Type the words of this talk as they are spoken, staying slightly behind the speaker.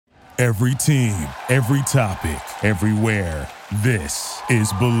Every team, every topic, everywhere. This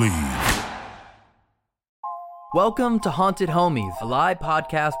is Believe. Welcome to Haunted Homies, a live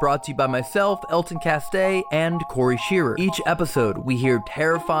podcast brought to you by myself, Elton Castay, and Corey Shearer. Each episode, we hear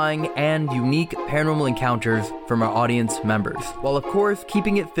terrifying and unique paranormal encounters from our audience members, while of course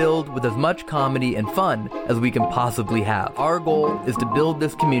keeping it filled with as much comedy and fun as we can possibly have. Our goal is to build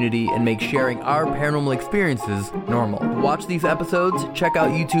this community and make sharing our paranormal experiences normal. To watch these episodes, check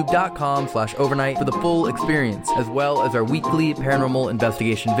out youtube.com/overnight for the full experience, as well as our weekly paranormal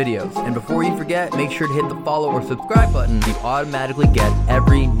investigation videos. And before you forget, make sure to hit the follow or subscribe button to automatically get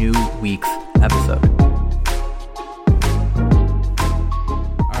every new week's episode.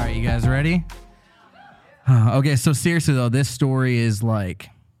 All right, you guys ready? Okay, so seriously though, this story is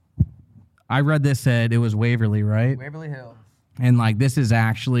like, I read this at, it was Waverly, right? Waverly Hills. And like, this is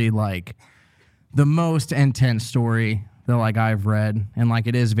actually like the most intense story that like I've read, and like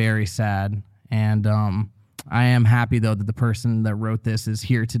it is very sad. And I am happy, though, that the person that wrote this is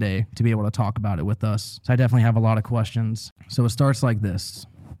here today to be able to talk about it with us. So I definitely have a lot of questions. So it starts like this.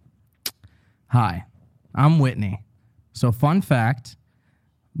 Hi, I'm Whitney. So fun fact,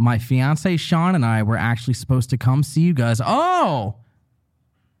 my fiance Sean and I were actually supposed to come see you guys. Oh!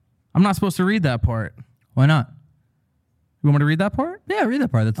 I'm not supposed to read that part. Why not? You want me to read that part? Yeah, read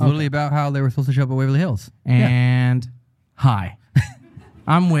that part. That's literally about how they were supposed to show up at Waverly Hills. And hi,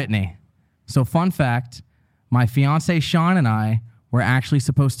 I'm Whitney. So fun fact, my fiance Sean and I were actually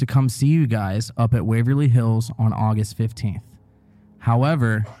supposed to come see you guys up at Waverly Hills on August 15th.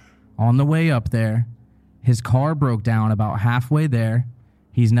 However, on the way up there, his car broke down about halfway there.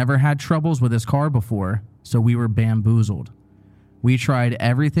 He's never had troubles with his car before, so we were bamboozled. We tried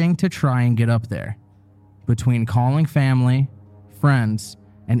everything to try and get up there. Between calling family, friends,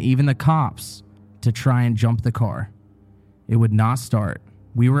 and even the cops to try and jump the car. It would not start.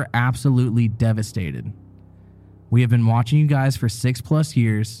 We were absolutely devastated. We have been watching you guys for 6+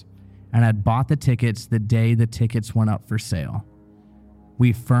 years and had bought the tickets the day the tickets went up for sale.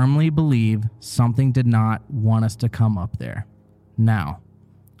 We firmly believe something did not want us to come up there. Now,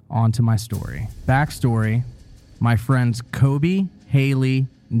 on to my story. Backstory, my friends Kobe, Haley,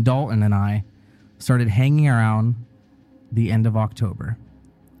 Dalton, and I started hanging around the end of October.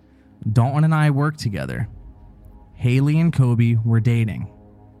 Dalton and I worked together. Haley and Kobe were dating.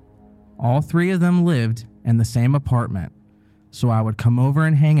 All three of them lived in the same apartment, so I would come over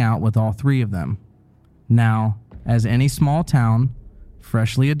and hang out with all three of them. Now, as any small town,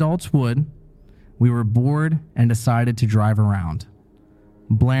 freshly adults would, we were bored and decided to drive around,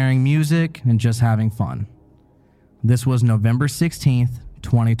 blaring music and just having fun. This was November 16th,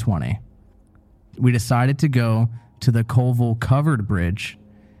 2020. We decided to go to the Colville Covered Bridge.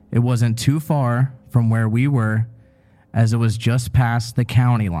 It wasn't too far from where we were, as it was just past the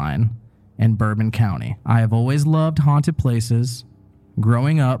county line in Bourbon County. I have always loved haunted places.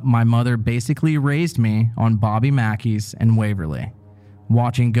 Growing up, my mother basically raised me on Bobby Mackey's and Waverly,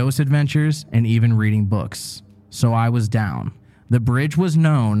 watching Ghost Adventures and even reading books. So I was down. The bridge was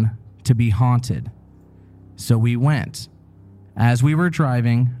known to be haunted, so we went. As we were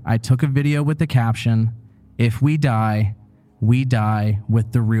driving, I took a video with the caption, "If we die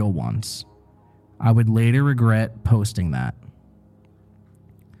with the real ones." I would later regret posting that.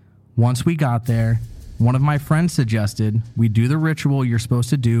 Once we got there, one of my friends suggested we do the ritual you're supposed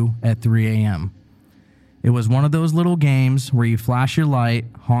to do at 3 a.m. It was one of those little games where you flash your light,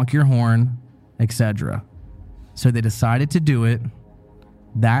 honk your horn, etc. So they decided to do it.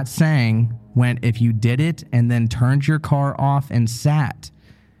 That saying went, if you did it and then turned your car off and sat,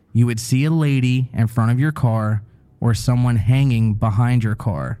 you would see a lady in front of your car or someone hanging behind your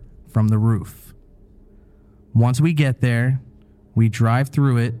car from the roof. Once we get there, we drive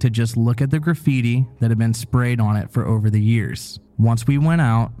through it to just look at the graffiti that had been sprayed on it for over the years. Once we went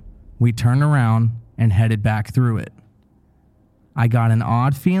out, we turned around and headed back through it. I got an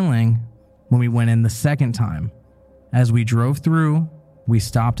odd feeling when we went in the second time. As we drove through, we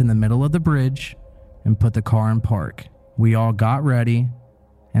stopped in the middle of the bridge and put the car in park. We all got ready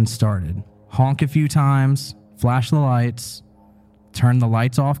and started. Honk a few times, flash the lights, turn the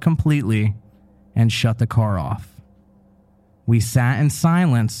lights off completely, and shut the car off. We sat in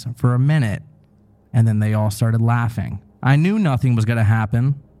silence for a minute, and then they all started laughing. I knew nothing was going to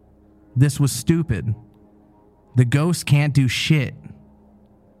happen. This was stupid. The ghosts can't do shit.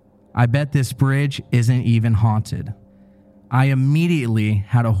 I bet this bridge isn't even haunted. I immediately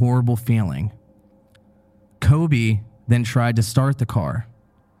had a horrible feeling. Kobe then tried to start the car.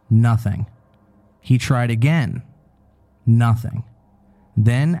 Nothing. He tried again. Nothing.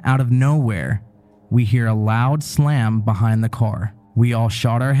 Then, out of nowhere, we hear a loud slam behind the car. We all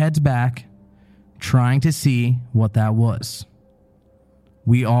shot our heads back, trying to see what that was.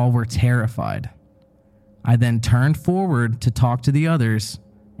 We all were terrified. I then turned forward to talk to the others,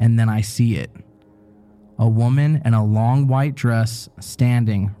 and then I see it. A woman in a long white dress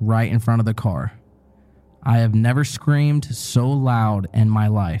standing right in front of the car. I have never screamed so loud in my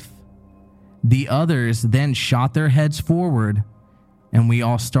life. The others then shot their heads forward, and we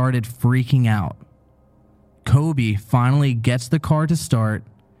all started freaking out. Kobe finally gets the car to start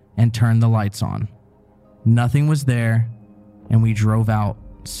and turn the lights on. Nothing was there, and we drove out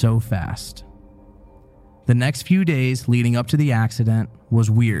so fast. The next few days leading up to the accident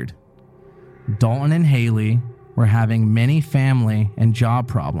was weird. Dalton and Haley were having many family and job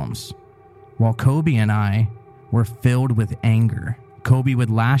problems, while Kobe and I were filled with anger. Kobe would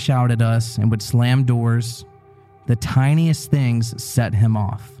lash out at us and would slam doors. The tiniest things set him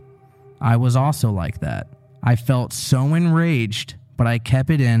off. I was also like that. I felt so enraged, but I kept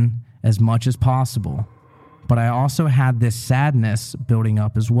it in as much as possible. But I also had this sadness building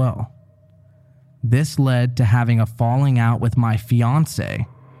up as well. This led to having a falling out with my fiance,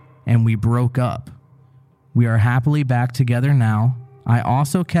 and we broke up. We are happily back together now. I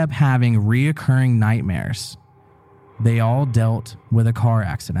also kept having reoccurring nightmares. They all dealt with a car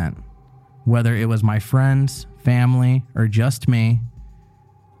accident. Whether it was my friends, family, or just me.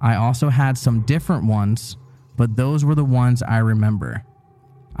 I also had some different ones, but those were the ones I remember.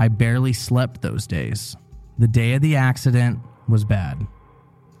 I barely slept those days. The day of the accident was bad.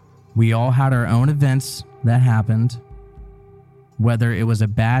 We all had our own events that happened. Whether it was a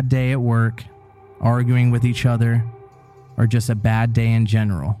bad day at work, arguing with each other, or just a bad day in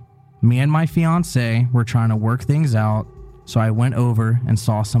general. Me and my fiance were trying to work things out, so I went over and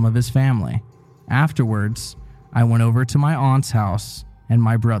saw some of his family. Afterwards, I went over to my aunt's house and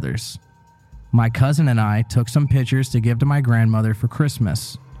my brother's. My cousin and I took some pictures to give to my grandmother for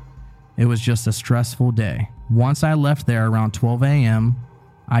Christmas. It was just a stressful day. Once I left there around 12 a.m.,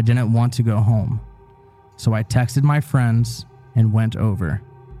 I didn't want to go home, so I texted my friends and went over.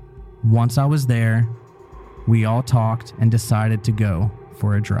 Once I was there, we all talked and decided to go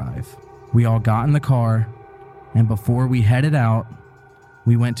for a drive. We all got in the car, and before we headed out,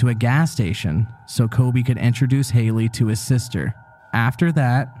 we went to a gas station so Kobe could introduce Haley to his sister. After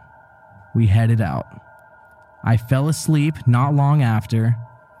that, we headed out. I fell asleep not long after.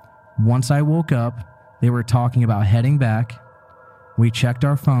 Once I woke up, they were talking about heading back. We checked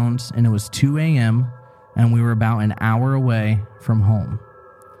our phones and it was 2 a.m. and we were about an hour away from home.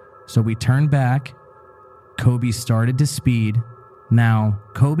 So we turned back. Kobe started to speed. Now,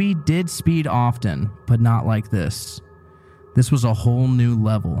 Kobe did speed often, but not like this. This was a whole new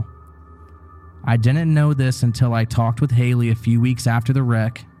level. I didn't know this until I talked with Haley a few weeks after the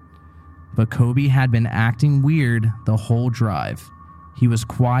wreck, but Kobe had been acting weird the whole drive. He was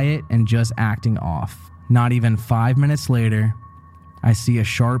quiet and just acting off. Not even 5 minutes later, I see a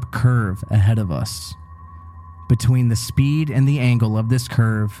sharp curve ahead of us. Between the speed and the angle of this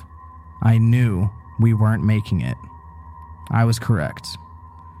curve, I knew we weren't making it. I was correct.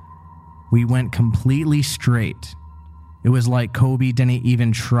 We went completely straight. It was like Kobe didn't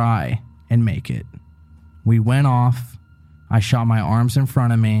even try and make it. We went off. I shot my arms in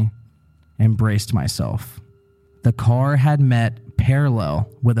front of me and braced myself. The car had met parallel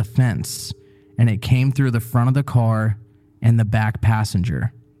with a fence, and it came through the front of the car and the back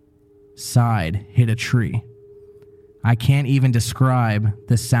passenger. Side hit a tree. I can't even describe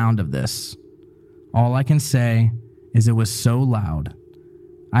the sound of this. All I can say is it was so loud.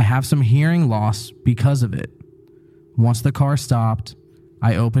 I have some hearing loss because of it. Once the car stopped,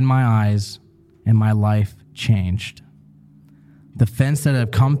 I opened my eyes and my life changed. The fence that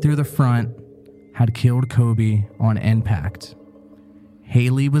had come through the front had killed Kobe on impact.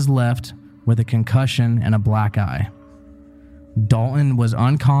 Haley was left with a concussion and a black eye. Dalton was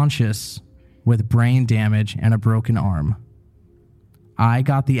unconscious with brain damage and a broken arm. I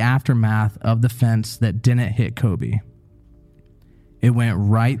got the aftermath of the fence that didn't hit Kobe. It went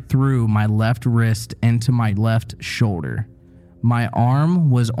right through my left wrist into my left shoulder. My arm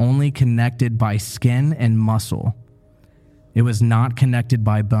was only connected by skin and muscle. It was not connected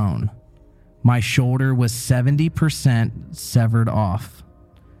by bone. My shoulder was 70% severed off.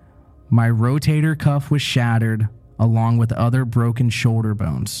 My rotator cuff was shattered along with other broken shoulder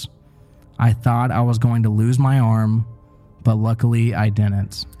bones. I thought I was going to lose my arm, but luckily I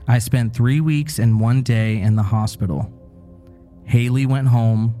didn't. I spent 3 weeks and 1 day in the hospital. Haley went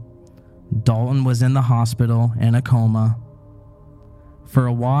home. Dalton was in the hospital in a coma for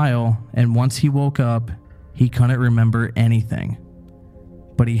a while, and once he woke up, he couldn't remember anything.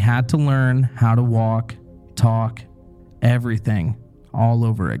 But he had to learn how to walk, talk, everything all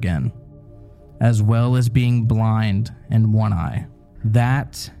over again, as well as being blind in one eye.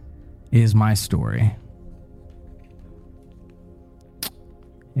 That is my story.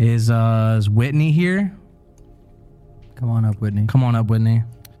 Is Whitney here? Come on up, Whitney. Come on up, Whitney.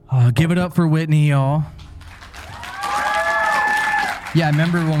 Give it up for Whitney, y'all. Yeah, I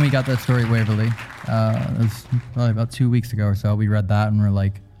remember when we got that story at Waverly. It was probably about 2 weeks ago or so. We read that and we're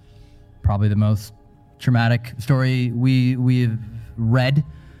like, probably the most traumatic story we've read.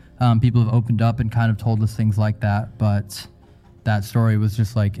 People have opened up and kind of told us things like that, but that story was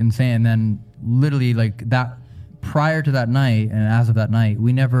just like insane. And then literally like that, prior to that night and as of that night,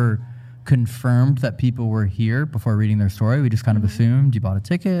 we never confirmed that people were here before reading their story. We just kind of assumed you bought a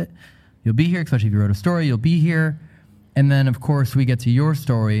ticket, you'll be here, especially if you wrote a story, you'll be here. And then, of course, we get to your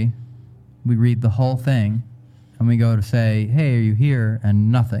story, we read the whole thing, and we go to say, hey, are you here? And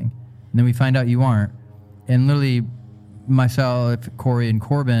nothing. And then we find out you aren't. And literally, myself, Corey, and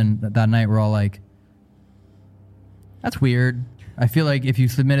Corbin that night were all like, that's weird. I feel like if you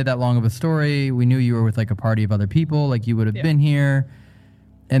submitted that long of a story, we knew you were with like a party of other people, like you would have been here.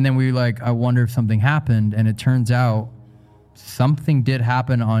 And then we were like, I wonder if something happened. And it turns out something did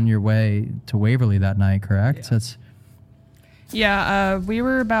happen on your way to Waverly that night, correct? Yeah, we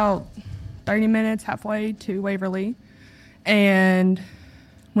were about 30 minutes halfway to Waverly, and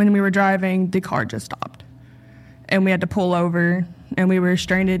when we were driving, the car just stopped, and we had to pull over, and we were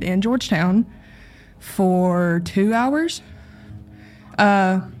stranded in Georgetown for 2 hours. 2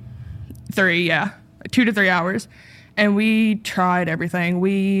 to 3 hours, and we tried everything.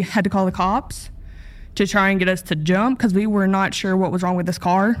 We had to call the cops to try and get us to jump because we were not sure what was wrong with this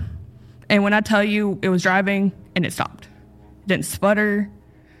car, and when I tell you it was driving and it stopped. Didn't sputter,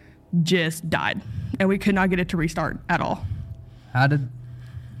 just died. And we could not get it to restart at all. How did,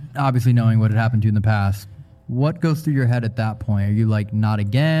 obviously knowing what had happened to you in the past, what goes through your head at that point? Are you like, not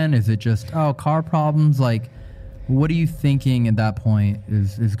again? Is it just, oh, car problems? Like, what are you thinking at that point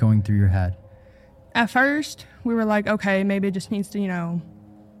is going through your head? At first, we were like, okay, maybe it just needs to,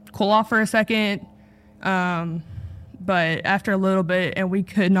 cool off for a second. But after a little bit, and we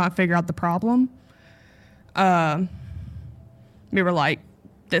could not figure out the problem, we were like,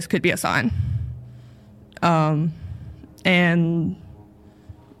 this could be a sign. And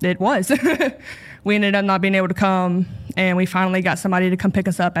it was. We ended up not being able to come, and we finally got somebody to come pick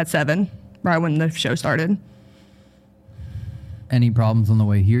us up at 7, right when the show started. Any problems on the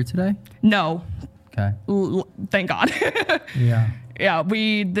way here today? No. Okay. Thank God. Yeah. Yeah,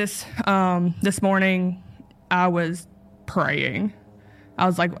 this morning, I was praying. I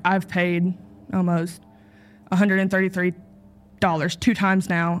was like, I've paid almost $133 2 times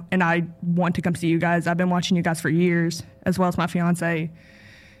now, and I want to come see you guys. I've been watching you guys for years, as well as my fiance.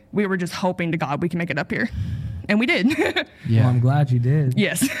 We were just hoping to God we can make it up here, and we did. Yeah, well, I'm glad you did.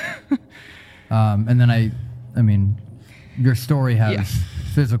 Yes. And then I mean, your story has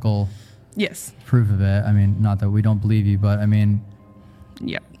physical proof of it. I mean, not that we don't believe you, but I mean.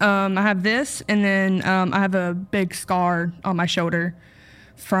 Yeah. I have this, and then I have a big scar on my shoulder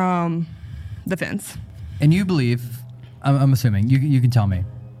from the fence. And you believe, I'm assuming, you can tell me,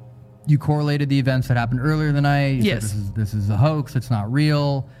 you correlated the events that happened earlier in the night. You yes. said this is a hoax. It's not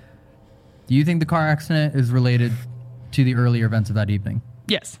real. Do you think the car accident is related to the earlier events of that evening?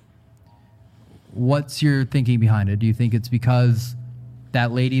 Yes. What's your thinking behind it? Do you think it's because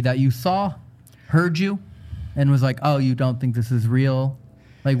that lady that you saw heard you and was like, oh, you don't think this is real?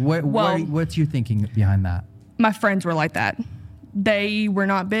 Like, what's your thinking behind that? My friends were like that. They were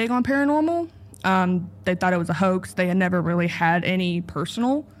not big on paranormal. They thought it was a hoax. They had never really had any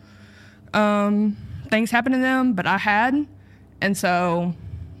personal things happen to them, but I had. And so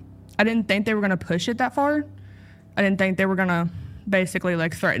I didn't think they were going to push it that far. I didn't think they were going to basically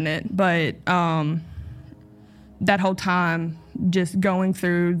like threaten it. But that whole time, just going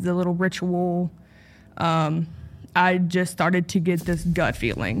through the little ritual, I just started to get this gut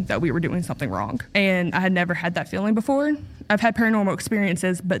feeling that we were doing something wrong. And I had never had that feeling before. I've had paranormal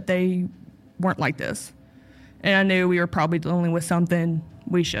experiences, but they weren't like this. And I knew we were probably dealing with something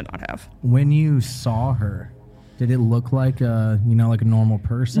we should not have. When you saw her, did it look like a normal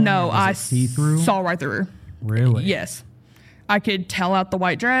person? No, I see-through? saw right through her. Really? Yes. I could tell out the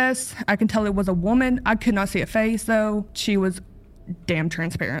white dress. I can tell it was a woman. I could not see a face, though. She was damn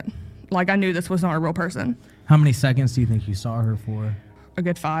transparent. Like, I knew this was not a real person. How many seconds do you think you saw her for? A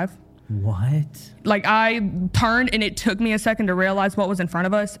good 5. What? Like, I turned, and it took me a second to realize what was in front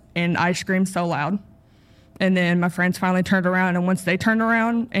of us, and I screamed so loud. And then my friends finally turned around, and once they turned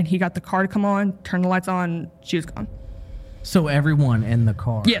around and he got the car to come on, turned the lights on, she was gone. So everyone in the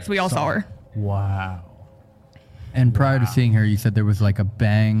car? Yes, we all saw her. Wow. And prior to seeing her, you said there was like a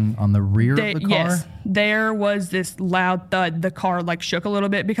bang on the rear of the car? Yes, there was this loud thud. The car like shook a little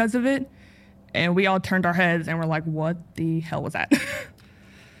bit because of it. And we all turned our heads and were like, what the hell was that?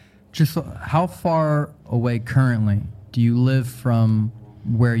 Just how far away currently do you live from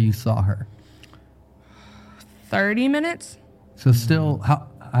where you saw her? 30 minutes? So still, how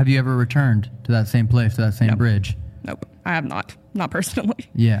have you ever returned to that same place, to that same bridge? Nope, I have not. Not personally.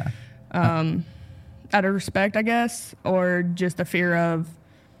 Yeah. Out of respect, I guess, or just the fear of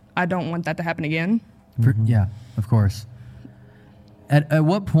I don't want that to happen again. Yeah, of course. At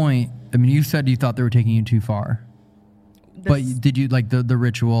what point, I mean, you said you thought they were taking you too far. But did you like the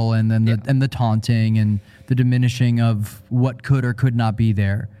ritual and then the taunting and the diminishing of what could or could not be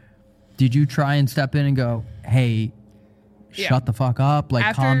there? Did you try and step in and go, hey, shut the fuck up,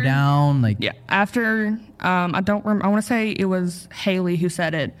 like calm down, like after I don't remember, I want to say it was Haley who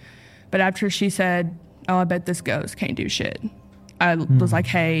said it, but after she said, oh, I bet this ghost can't do shit, I was like,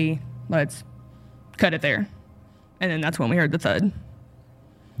 hey, let's cut it there. And then that's when we heard the thud.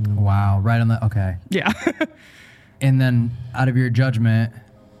 Wow, right on the okay. Yeah. And then out of your judgment,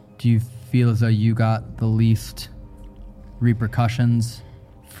 do you feel as though you got the least repercussions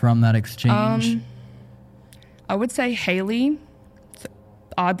from that exchange? I would say Haley,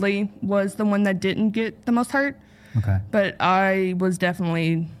 oddly, was the one that didn't get the most hurt. Okay. But I was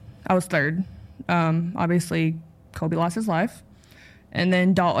third. Obviously, Kobe lost his life. And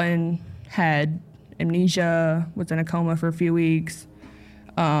then Dalton had amnesia, was in a coma for a few weeks.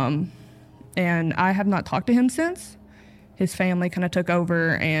 And I have not talked to him since. His family kind of took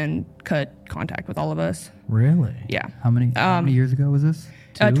over and cut contact with all of us. Really? Yeah. How many years ago was this?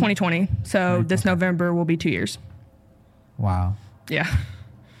 2020. So this November will be 2 years. Wow. Yeah.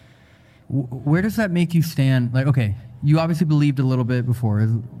 Where does that make you stand? Like, okay, you obviously believed a little bit before.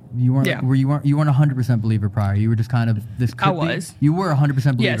 You weren't. Yeah. You weren't 100% believer prior. You were just kind of this. I was. You were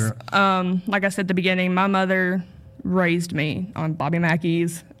 100% believer. Yes. Like I said at the beginning, my mother raised me on Bobby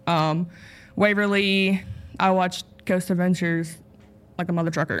Mackey's. Waverly, I watched Ghost Adventures like a mother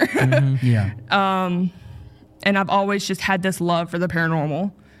trucker. Yeah. And I've always just had this love for the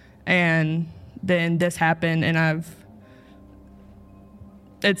paranormal. And then this happened, and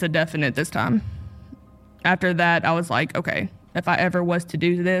it's a definite this time. After that, I was like, okay, if I ever was to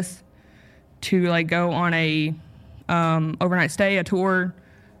do this, to like go on a overnight stay, a tour,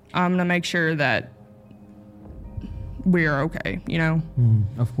 I'm gonna make sure that we're okay, you know?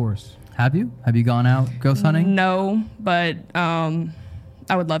 Of course. Have you gone out ghost hunting? No, but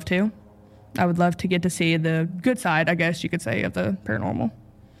I would love to. I would love to get to see the good side, I guess you could say, of the paranormal.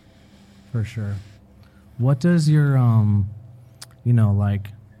 For sure. What does your, like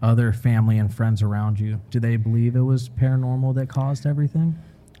other family and friends around you, do they believe it was paranormal that caused everything?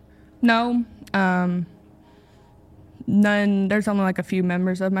 No. None. There's only like a few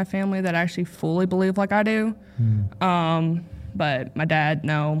members of my family that actually fully believe like I do. But my dad,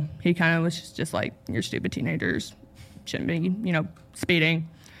 no. He kind of was just like, you're stupid teenagers. Shouldn't be, speeding.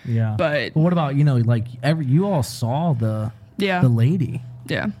 Yeah. But what about, you all saw the lady.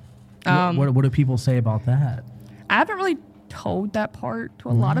 Yeah. What do people say about that? I haven't really told that part to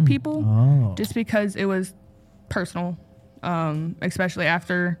a lot of people, just because it was personal, especially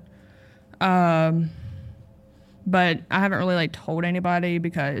after. But I haven't really like told anybody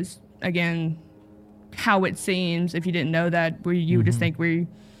because, again, how it seems, if you didn't know that, you would just think we're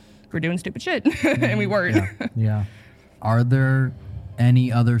doing stupid shit, and we weren't. Yeah. Are there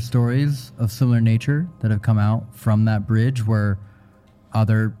any other stories of similar nature that have come out from that bridge where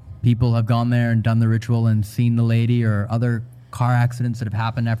other people have gone there and done the ritual and seen the lady, or other car accidents that have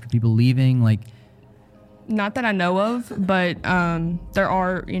happened after people leaving? Like, not that I know of, but there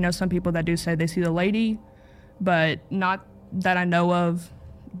are, some people that do say they see the lady, but not that I know of.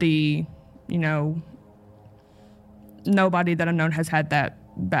 Nobody that I've known has had that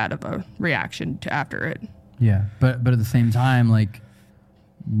bad of a reaction to after it. Yeah, but at the same time, like,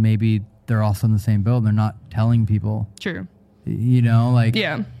 maybe they're also in the same build. They're not telling people. True. Like,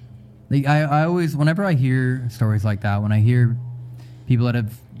 yeah. Like I always, whenever I hear stories like that, when I hear people that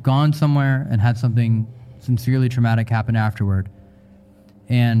have gone somewhere and had something sincerely traumatic happen afterward,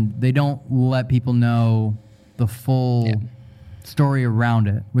 and they don't let people know the full story around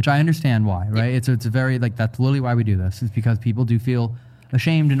it, which I understand why, right? It's a very, like, that's literally why we do this, is because people do feel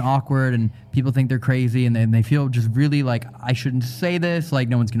ashamed and awkward, and people think they're crazy, and they feel just really like, I shouldn't say this, like,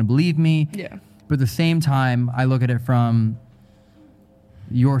 no one's going to believe me. Yeah. But at the same time, I look at it from,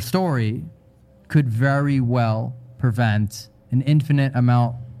 your story could very well prevent an infinite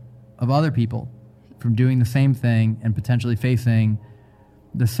amount of other people from doing the same thing and potentially facing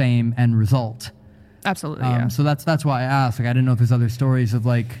the same end result. Absolutely, yeah. So that's why I asked. Like, I didn't know if there's other stories of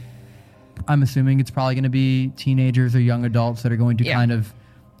like, I'm assuming it's probably going to be teenagers or young adults that are going to Yeah. kind of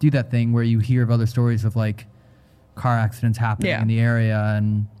do that thing where you hear of other stories of like car accidents happening Yeah. in the area,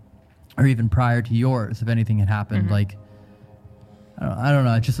 and or even prior to yours, if anything had happened. Like, I don't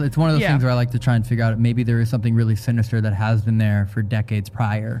know. It's one of those Yeah. things where I like to try and figure out maybe there is something really sinister that has been there for decades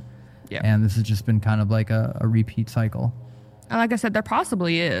prior, Yeah. and this has just been kind of like a repeat cycle. And like I said, there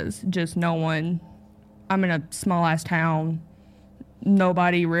possibly is. Just no one. I'm in a small ass town.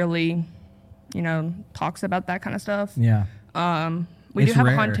 Nobody really, talks about that kind of stuff. Yeah. We It's do have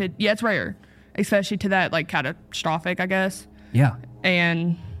rare. a haunted. Yeah, it's rare, especially to that like catastrophic, I guess. Yeah.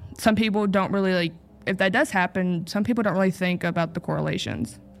 And some people don't really like. If that does happen, some people don't really think about the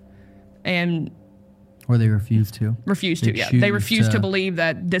correlations, and Or they refuse to. refuse They to. Yeah, choose they refuse to- to believe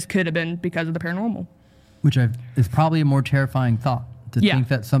that this could have been because of the paranormal. Which is probably a more terrifying thought, to Yeah. think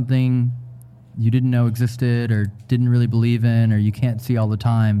that something you didn't know existed or didn't really believe in or you can't see all the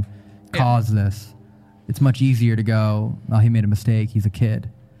time caused this. It's much easier to go, oh, he made a mistake, he's a kid.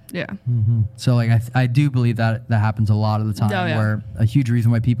 Yeah, So like I do believe that happens a lot of the time, Oh, yeah. where a huge reason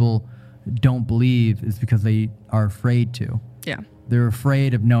why people don't believe is because they are afraid to. yeah, They're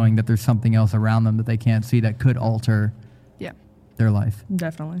afraid of knowing that there's something else around them that they can't see that could alter yeah, their life.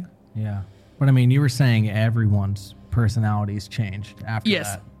 definitely. Yeah. But I mean, you were saying everyone's personalities changed after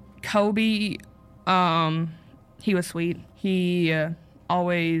Yes, that. Kobe, he was sweet. He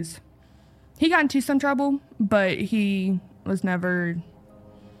always he got into some trouble, but he was never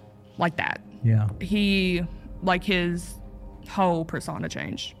like that. Yeah. He like his whole persona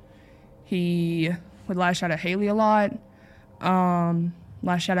changed. He would lash out at Haley a lot,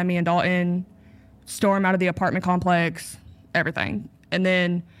 lash out at me and Dalton, storm out of the apartment complex, everything. And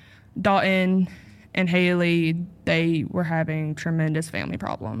then Dalton and Haley, they were having tremendous family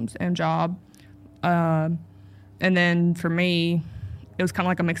problems and job. And then for me, it was kind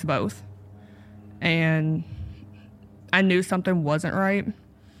of like a mix of both. And I knew something wasn't right,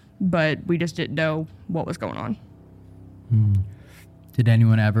 but we just didn't know what was going on. Did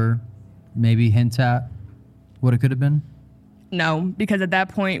anyone ever maybe hint at what it could have been? No, because at that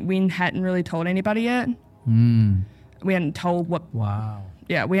point, we hadn't really told anybody yet. We hadn't told what Wow.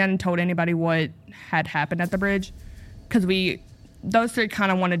 yeah, we hadn't told anybody what had happened at the bridge, because those three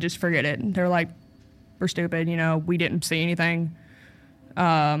kind of want to just forget it. They're like, we're stupid, we didn't see anything.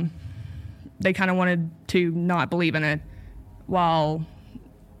 They kind of wanted to not believe in it, while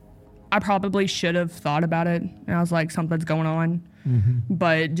I probably should have thought about it, and I was like, something's going on.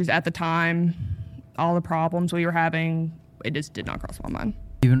 But just at the time, all the problems we were having, it just did not cross my mind.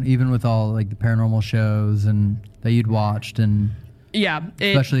 Even with all like the paranormal shows and that you'd watched, and Yeah,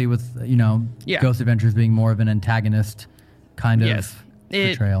 especially with Yeah. Ghost Adventures being more of an antagonist kind of Yes.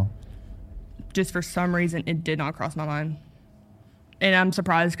 portrayal. Just for some reason, it did not cross my mind. And I'm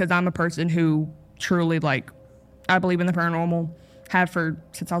surprised, because I'm a person who truly, I believe in the paranormal, have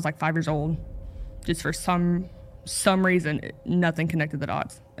since I was 5 years old. Just for some reason, nothing connected the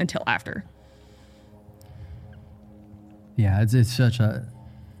dots until after. Yeah, it's such a.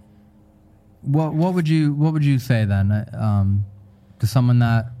 What would you say then to someone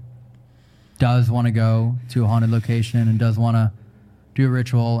that does want to go to a haunted location and does want to do a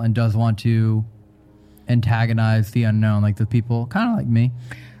ritual and does want to antagonize the unknown, like the people kind of like me,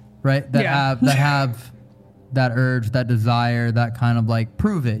 right? That Yeah. have that urge, that desire, that kind of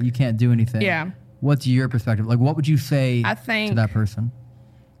prove it. You can't do anything. Yeah. What's your perspective? What would you say I to think- that person?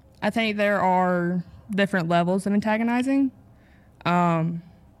 I think there are different levels of antagonizing,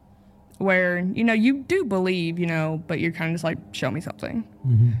 where, you do believe, but you're kind of just show me something.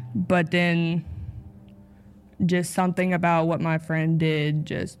 But then just something about what my friend did,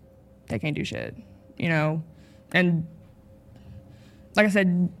 just, they can't do shit, And like I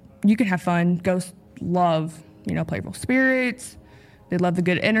said, you can have fun. Ghosts love, playful spirits. They love the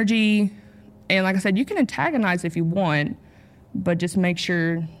good energy. And like I said, you can antagonize if you want, but just make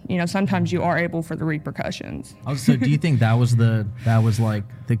sure, sometimes you are able for the repercussions. So do you think that was the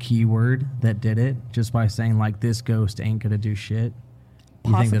key word that did it, just by saying this ghost ain't gonna do shit?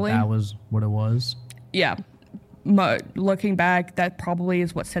 You think Possibly. that was what it was? Yeah. Looking back, that probably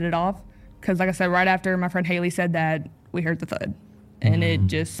is what set it off. Because like I said, right after my friend Haley said that, we heard the thud. And it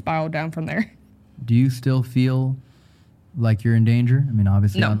just spiraled down from there. Do you still feel like you're in danger? I mean,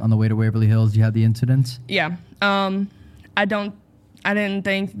 obviously No. on the way to Waverly Hills, you had the incidents. Yeah. I didn't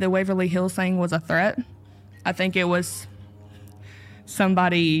think the Waverly Hills thing was a threat. I think it was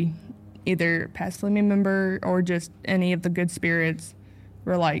somebody, either past family member or just any of the good spirits,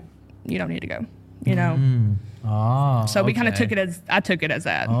 were like, you don't need to go. Oh. So we kind of okay. took it as, I took it as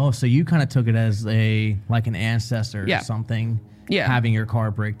that. Oh, so you kind of took it as like an ancestor Yeah. or something. Yeah. Having your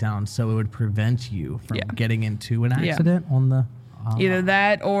car break down, so it would prevent you from Yeah. getting into an Yeah. accident on the. Either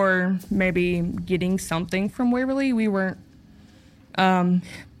that or maybe getting something from Waverly. We weren't.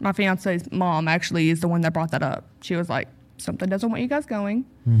 My fiance's mom actually is the one that brought that up. She was like, something doesn't want you guys going.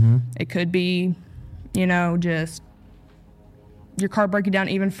 Mm-hmm. It could be, just your car breaking down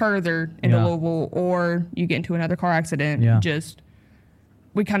even further into Yeah. Louisville, or you get into another car accident. Yeah.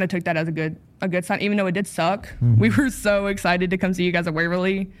 We kind of took that as a good sign, even though it did suck. We were so excited to come see you guys at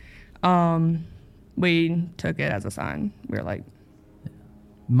Waverly. We took it as a sign. We were like,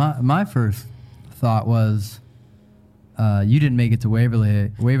 My first thought was, you didn't make it to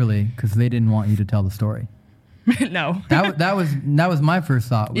Waverly because they didn't want you to tell the story. no. That was my first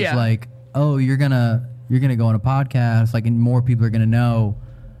thought. Was Yeah. like, oh, you're gonna go on a podcast, like, and more people are gonna know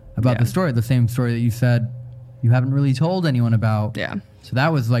about the Yeah. story, the same story that you said you haven't really told anyone about. Yeah. So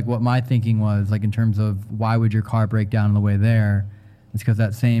that was like what my thinking was, like, in terms of why would your car break down on the way there? It's because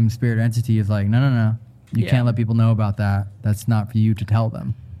that same spirit entity is like, no, you Yeah. can't let people know about that. That's not for you to tell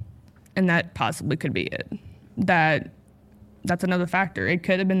them. And that possibly could be it. That's another factor. It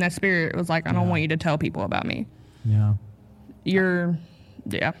could have been that spirit. It was like, I don't want you to tell people about me. Yeah. Yeah.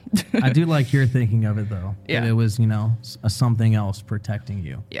 I do like your thinking of it though. Yeah. That it was, something else protecting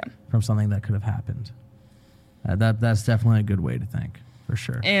you. Yeah. From something that could have happened. That's definitely a good way to think, for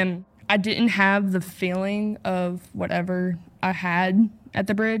sure. And I didn't have the feeling of whatever I had at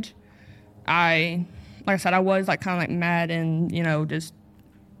the bridge. Like I said, I was like kind of like mad and, just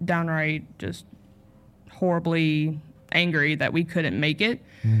downright just horribly angry that we couldn't make it.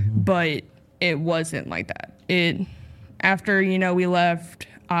 But it wasn't like that. After, we left,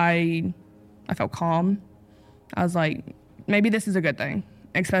 I felt calm. I was like, maybe this is a good thing,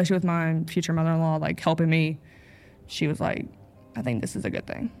 especially with my future mother-in-law, like, helping me. She was like, I think this is a good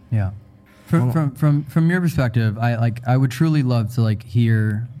thing. Yeah. From your perspective, I would truly love to like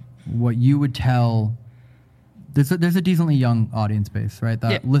hear what you would tell. There's a decently young audience base, right?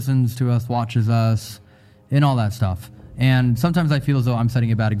 That listens to us, watches us, and all that stuff. And sometimes I feel as though I'm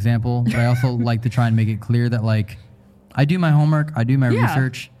setting a bad example, but I also like to try and make it clear that like I do my homework, I do my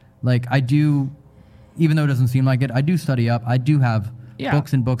research. Like I do, even though it doesn't seem like it, I do study up. I do have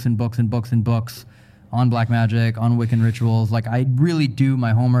books and books and books and books and books on black magic, on Wiccan rituals. Like I really do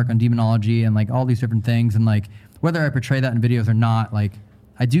my homework on demonology and like all these different things. And like whether I portray that in videos or not, like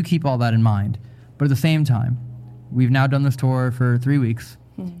I do keep all that in mind. But at the same time, we've now done this tour for 3 weeks.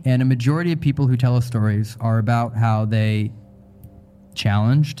 And a majority of people who tell us stories are about how they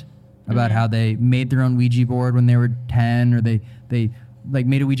challenged, about how they made their own Ouija board when they were 10, or they like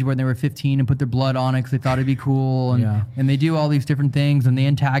made a Ouija board when they were 15 and put their blood on it because they thought it'd be cool. And, and they do all these different things, and they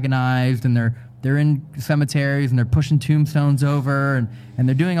antagonized, and they're in cemeteries, and they're pushing tombstones over, and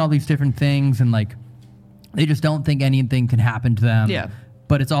they're doing all these different things, and like they just don't think anything can happen to them. Yeah.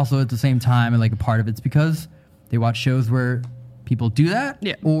 But it's also at the same time, and like a part of it's because they watch shows where people do that,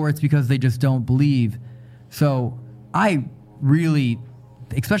 or it's because they just don't believe. So I really,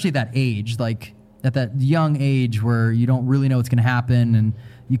 especially at that age, like at that young age where you don't really know what's going to happen and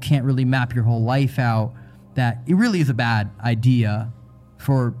you can't really map your whole life out, that it really is a bad idea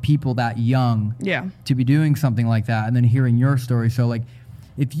for people that young to be doing something like that. And then hearing your story. So like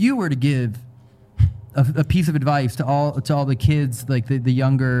if you were to give a piece of advice to all the kids, like the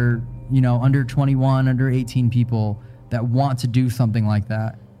younger, under 21, under 18 people that want to do something like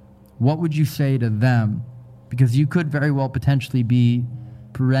that, what would you say to them? Because you could very well potentially be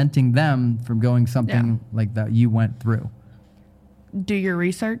preventing them from going something like that you went through. Do your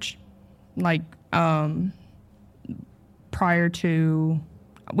research. Like, prior to,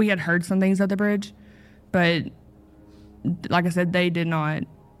 we had heard some things at the bridge, but like I said, they did not.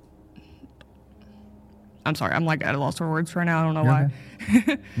 I'm sorry, I'm like at a loss for words right now. I don't know why.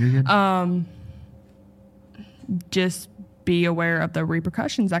 Okay. You're good. Just be aware of the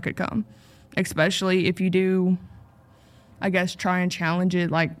repercussions that could come, especially if you do, I guess, try and challenge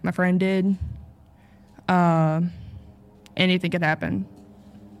it like my friend did. Anything could happen.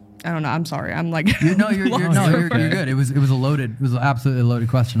 I don't know. I'm sorry. I'm like you're good. It was an absolutely loaded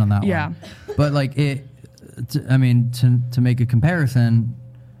question on that one. But like to make a comparison,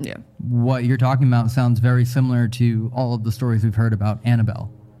 what you're talking about sounds very similar to all of the stories we've heard about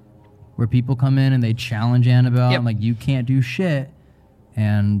Annabelle, where people come in and they challenge Annabelle and like, you can't do shit,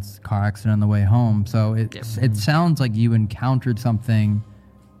 and car accident on the way home. So it sounds like you encountered something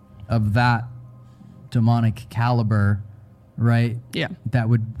of that demonic caliber, right? Yeah.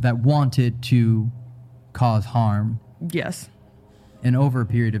 That wanted to cause harm. Yes. And over a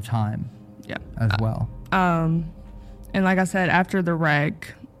period of time. Yeah. As well. And like I said, after the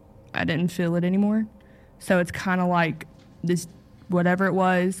wreck, I didn't feel it anymore. So it's kind of like this, whatever it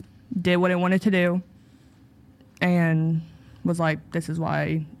was, did what it wanted to do, and was like, this is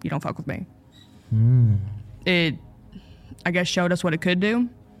why you don't fuck with me. It, I guess, showed us what it could do.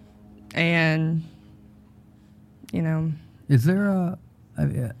 And, you know. Is there a,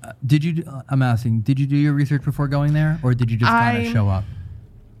 I'm asking, did you do your research before going there, or did you just kind of show up?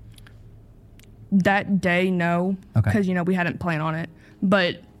 That day, no. Okay. Because, you know, we hadn't planned on it.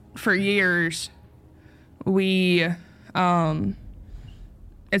 But for years, we, it's kind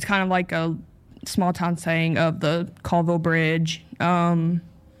of like a small town saying of the Colville Bridge.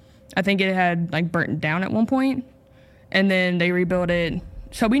 I think it had, like, burnt down at one point, and then they rebuilt it.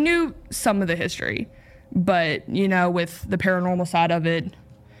 So we knew some of the history. But, you know, with the paranormal side of it,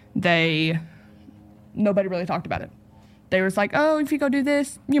 nobody really talked about it. They was like, oh, if you go do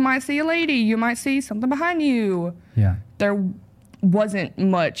this, you might see a lady. You might see something behind you. Yeah. There wasn't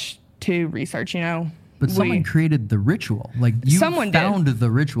much to research, you know. But someone created the ritual. Like, you found the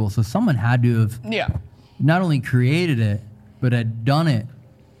ritual, so someone had to have not only created it, but had done it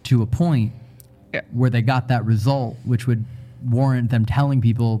to a point where they got that result, which would warrant them telling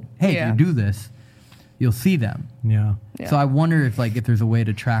people, hey, if you do this, you'll see them. Yeah. So I wonder if there's a way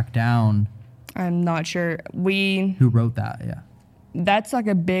to track down. I'm not sure. Who wrote that? Yeah. That's like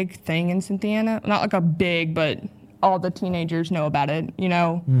a big thing in Cynthiana. Not like a big, but all the teenagers know about it, you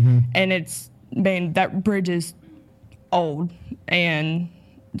know? And that bridge is old. And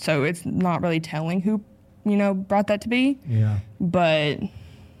so it's not really telling who, you know, brought that to be. Yeah. But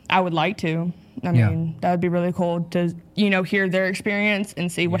I would like to. I mean, that would be really cool to, you know, hear their experience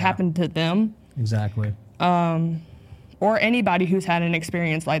and see what happened to them. Exactly. Or anybody who's had an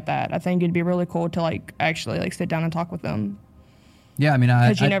experience like that. I think it'd be really cool to actually sit down and talk with them. Yeah, I mean,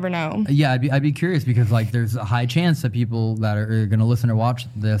 because you never know. Yeah, I'd be curious because there's a high chance that people that are going to listen or watch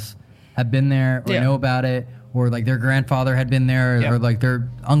this have been there or know about it, or their grandfather had been there, or their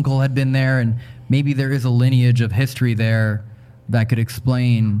uncle had been there, and maybe there is a lineage of history there that could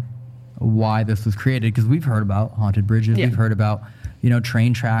explain why this was created. Because we've heard about haunted bridges, we've heard about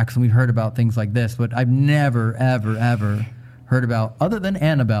train tracks, and we've heard about things like this, but I've never, ever, ever heard about, other than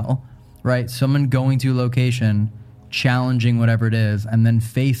Annabelle, right? Someone going to a location, challenging whatever it is, and then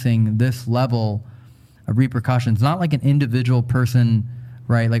facing this level of repercussions. Not like an individual person,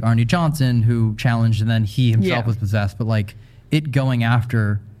 right? Like Arnie Johnson, who challenged and then he himself was possessed, but it going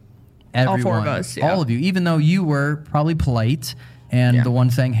after everyone. All four of us, all of you, even though you were probably polite and the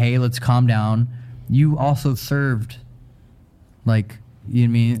one saying, hey, let's calm down, you also served. You know what I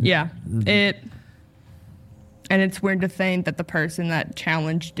mean? Yeah. And it's weird to think that the person that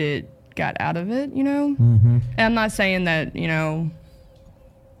challenged it got out of it, you know? And I'm not saying that, you know,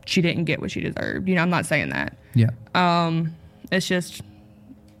 she didn't get what she deserved. You know, I'm not saying that. Yeah. It's just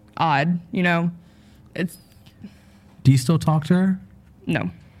odd, you know? Do you still talk to her? No.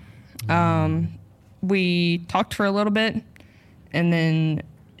 We talked for a little bit, and then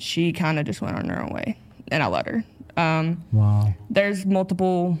she kind of just went on her own way, and I let her. Wow. There's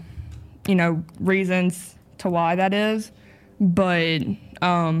multiple, you know, reasons to why that is, but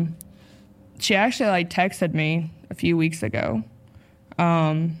she actually texted me a few weeks ago.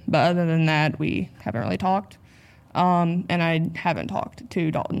 But other than that, we haven't really talked. And I haven't talked to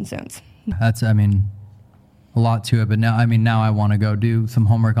Dalton since. That's, I mean, a lot to it, but now I want to go do some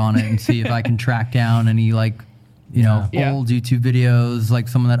homework on it and see if I can track down any old YouTube videos, like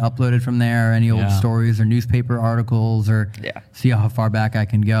someone that uploaded from there, any old stories or newspaper articles, or see how far back I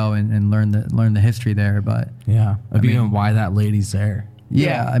can go and learn the history there. But even why that lady's there.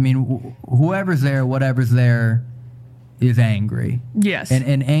 Yeah, I mean, whoever's there, whatever's there, is angry. Yes,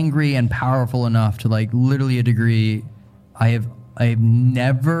 and angry and powerful enough to literally a degree I have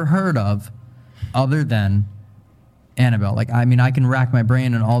never heard of, other than Annabelle. I mean, I can rack my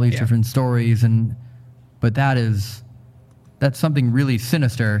brain on all these different stories but that's something really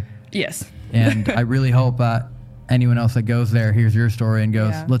sinister. Yes. And I really hope that anyone else that goes there hears your story and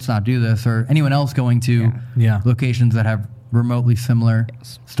goes, let's not do this. Or anyone else going to locations that have remotely similar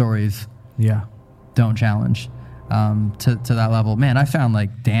stories. Yeah. Don't challenge to that level. Man, I sound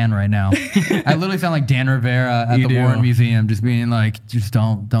like Dan right now. I literally sound like Dan Rivera at the Warren Museum, just being just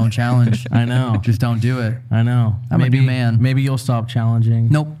don't challenge. I know. Just don't do it. I know. I'm a new man. Maybe you'll stop challenging.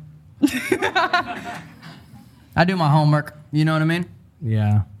 Nope. I do my homework. You know what I mean?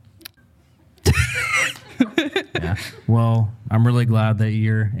 Yeah. Yeah. Well, I'm really glad that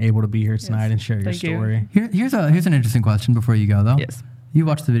you're able to be here tonight and share your story. Here's an interesting question before you go, though. Yes. You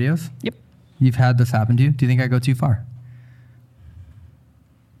watch the videos? Yep. You've had this happen to you? Do you think I go too far?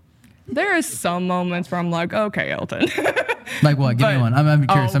 There are some moments where I'm like, okay, Elton. Like what? Give me But- one. I'm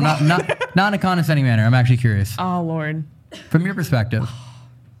curious. Oh. I'm not in a condescending manner. I'm actually curious. Oh, Lord. From your perspective.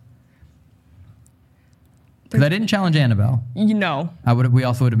 Because I didn't challenge Annabelle. You know. We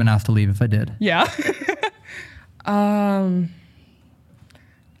also would have been asked to leave if I did. Yeah.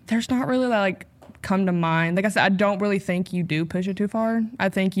 There's not really like come to mind. Like I said, I don't really think you do push it too far. I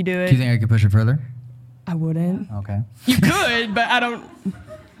think you do it. Do you think I could push it further? I wouldn't. Okay. You could, but I don't.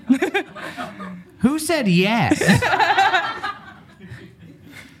 Who said yes?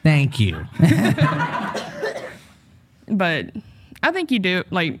 Thank you. But I think you do.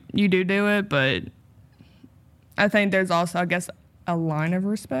 Like you do it, but I think there's also, I guess, a line of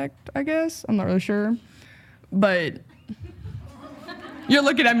respect. I guess I'm not really sure, but. You're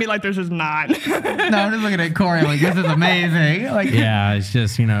looking at me like there's just not. No, I'm just looking at Corey like, this is amazing. Like, Yeah, it's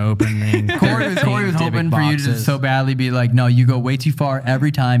just, opening. Corey was hoping for you to just so badly be like, no, you go way too far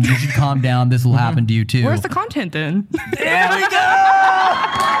every time. You should calm down. This will happen to you too. Where's the content then? There we go!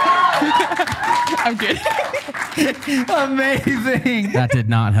 I'm good. Amazing. That did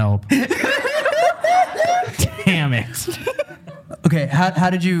not help. Damn it. Okay, how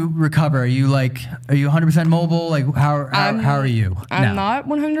did you recover? Are you 100% mobile? Like how are you? I'm now? not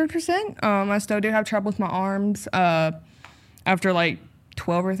 100%. I still do have trouble with my arms after like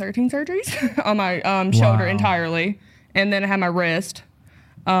 12 or 13 surgeries on my shoulder Wow. entirely. And then I had my wrist.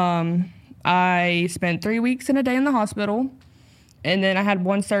 I spent 3 weeks and a day in the hospital. And then I had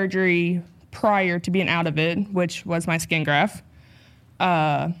one surgery prior to being out of it, which was my skin graft.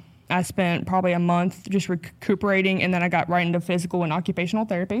 I spent probably a month just recuperating, and then I got right into physical and occupational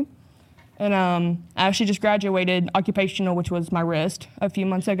therapy. And I actually just graduated occupational, which was my wrist, a few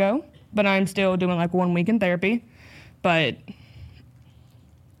months ago. But I'm still doing like 1 week in therapy. But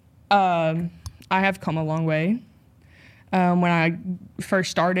I have come a long way. When I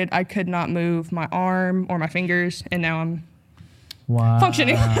first started, I could not move my arm or my fingers, and now I'm Wow.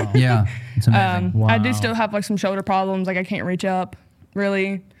 functioning. Yeah, it's amazing. I do Wow. still have like some shoulder problems, like I can't reach up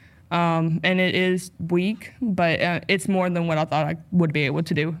really, and it is weak, but it's more than what I thought I would be able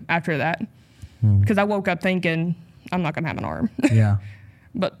to do after that. Because I woke up thinking I'm not gonna have an arm, Yeah.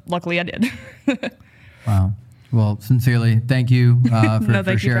 but luckily I did. Wow. Well, sincerely, thank you for thank you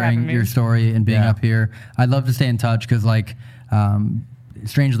for sharing having me. your story and being Yeah. up here. I'd love to stay in touch because,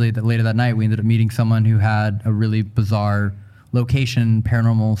 strangely, later that night, we ended up meeting someone who had a really bizarre location,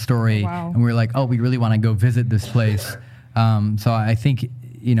 paranormal story. Wow. And we were like, oh, we really want to go visit this place. So I think,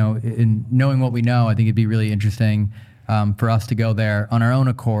 in knowing what we know, I think it'd be really interesting for us to go there on our own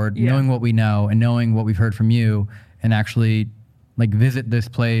accord, Yeah. knowing what we know and knowing what we've heard from you, and actually visit this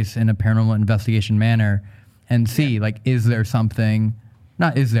place in a paranormal investigation manner and see is there something,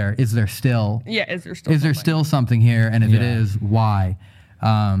 is there still Yeah, is there still is there something? still something here, and if it Yeah. is, why?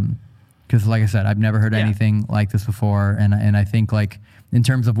 Because like I said, I've never heard Yeah. anything like this before, and I think in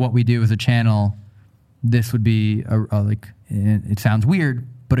terms of what we do as a channel, this would be it sounds weird,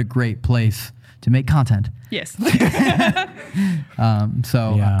 but a great place to make content. Yes.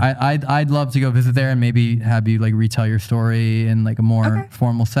 So Yeah. I'd love to go visit there and maybe have you retell your story in a more Okay.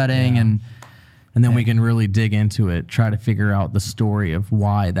 formal setting. Yeah. And then we can really dig into it, try to figure out the story of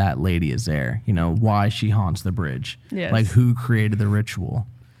why that lady is there, why she haunts the bridge. Yes. Like who created the ritual.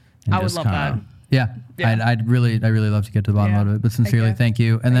 And I would just love kinda- that. yeah, Yeah. I'd really love to get to the bottom Yeah. of it. But sincerely, Okay. thank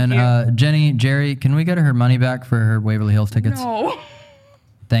you. And Thank then Jenny, Jerry, can we get her money back for her Waverly Hills tickets? No.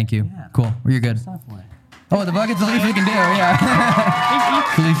 Thank you. Cool. Well, you're good. Oh, the bucket's the least we can do. Yeah,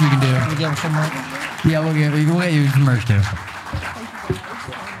 it's the least we can do. Yeah, we'll get you some merch too.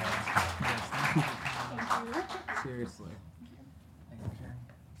 Seriously.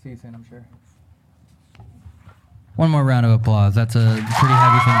 See you soon, I'm sure. One more round of applause. That's a pretty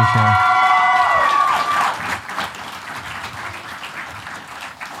heavy thing to share.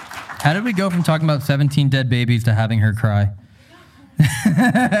 How did we go from talking about 17 dead babies to having her cry?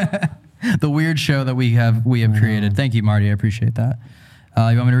 The weird show that we have created. Thank you, Marty. I appreciate that. You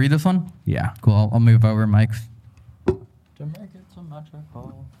want me to read this one? Yeah. Cool. I'll move over, Mike.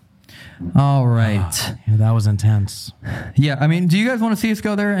 All right. Yeah, that was intense. Yeah, I mean, do you guys want to see us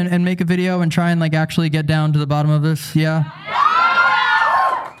go there and make a video and try and actually get down to the bottom of this? Yeah.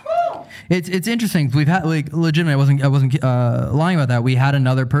 It's interesting. We've had legitimately. I wasn't lying about that. We had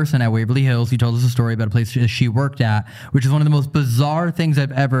another person at Waverly Hills who told us a story about a place she worked at, which is one of the most bizarre things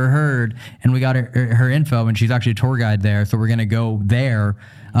I've ever heard. And we got her info, and she's actually a tour guide there. So we're gonna go there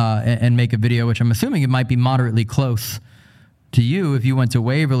and make a video, which I'm assuming it might be moderately close to you if you went to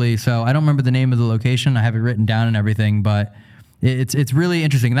Waverly. So I don't remember the name of the location. I have it written down and everything, but it's really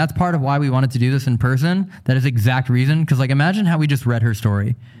interesting. And that's part of why we wanted to do this in person. That is the exact reason. Because imagine how we just read her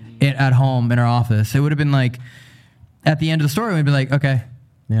story at home in our office. It would have been like, at the end of the story, we'd be like, okay.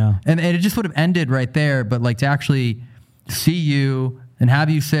 Yeah. And it just would have ended right there. But like to actually see you and have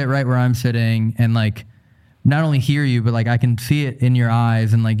you sit right where I'm sitting and like not only hear you, but like I can see it in your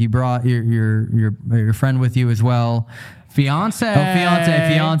eyes, and like you brought your friend with you as well. Fiance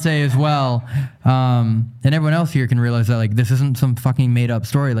As well. And everyone else here can realize that like this isn't some fucking made up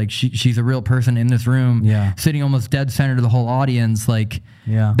story. Like she's a real person in this room, sitting almost dead center to the whole audience. Like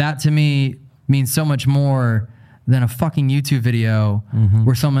that to me means so much more than a fucking YouTube video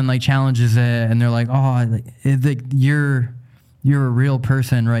where someone like challenges it and they're like, oh, like, you're a real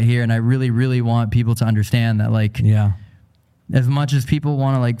person right here. And I really, really want people to understand that like, as much as people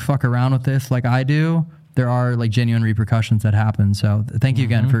want to like fuck around with this, like I do, there are like genuine repercussions that happen. So thank you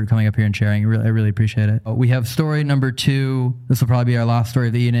again for coming up here and sharing. I really appreciate it. We have story number 2. This will probably be our last story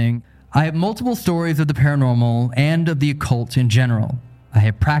of the evening. I have multiple stories of the paranormal and of the occult in general. I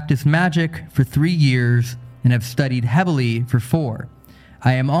have practiced magic for 3 years and have studied heavily for 4.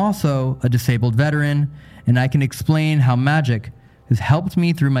 I am also a disabled veteran, and I can explain how magic has helped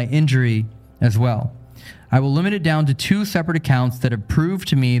me through my injury as well. I will limit it down to 2 separate accounts that have proved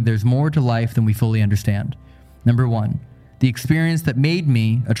to me there's more to life than we fully understand. Number 1, the experience that made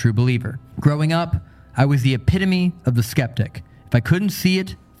me a true believer. Growing up, I was the epitome of the skeptic. If I couldn't see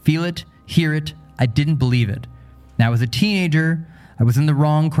it, feel it, hear it, I didn't believe it. Now, as a teenager, I was in the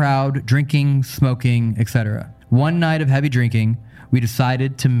wrong crowd, drinking, smoking, etc. One night of heavy drinking, we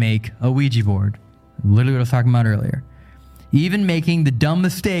decided to make a Ouija board. Literally what I was talking about earlier. Even making the dumb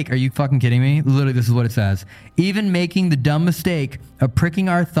mistake, are you fucking kidding me? Literally, this is what it says. Even making the dumb mistake of pricking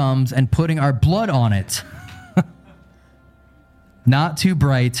our thumbs and putting our blood on it. Not too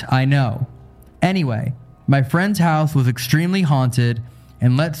bright, I know. Anyway, my friend's house was extremely haunted,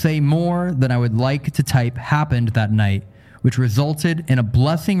 and let's say more than I would like to type happened that night, which resulted in a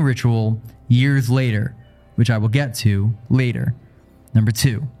blessing ritual years later, which I will get to later. Number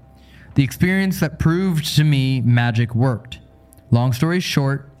 2, the experience that proved to me magic worked. Long story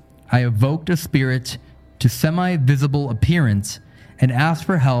short, I evoked a spirit to semi-visible appearance and asked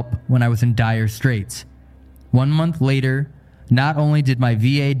for help when I was in dire straits. 1 month later, not only did my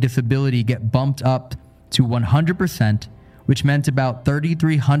VA disability get bumped up to 100%, which meant about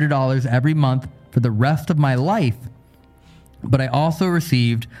 $3,300 every month for the rest of my life, but I also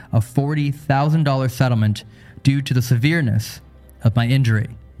received a $40,000 settlement due to the severeness of my injury.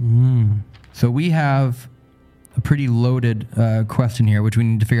 So we have a pretty loaded question here, which we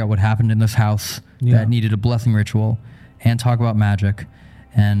need to figure out what happened in this house that needed a blessing ritual, and talk about magic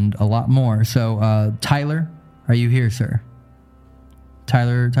and a lot more. So Tyler, are you here, sir?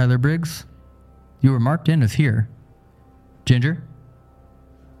 Tyler Briggs? You were marked in as here. Ginger's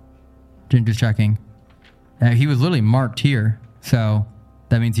checking. He was literally marked here, so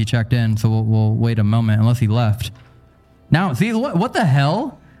that means he checked in. So we'll wait a moment, unless he left. Now, see, what the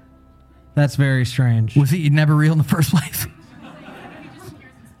hell? That's very strange. Was he never real in the first place?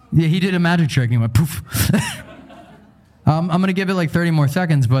 Yeah, he did a magic trick and he went poof. I'm going to give it like 30 more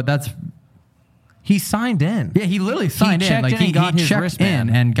seconds, but that's... He signed in. Yeah, he literally signed in. Like he got his wristband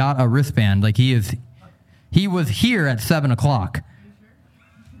and got a wristband. Like he was here at 7 o'clock.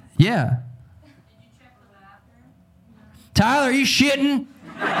 Yeah. Tyler, are you shitting?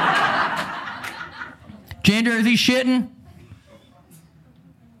 Ginger, is he shitting?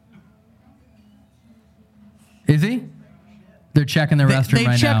 Is he? They're checking the restroom right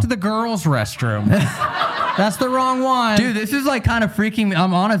now. They checked the girls' restroom. That's the wrong one. Dude, this is like kind of freaking me.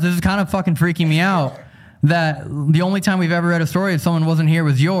 I'm honest, this is kind of fucking freaking me out. That the only time we've ever read a story if someone wasn't here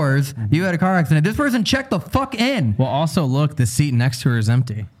was yours. You had a car accident. This person checked the fuck in. Well, also, look, the seat next to her is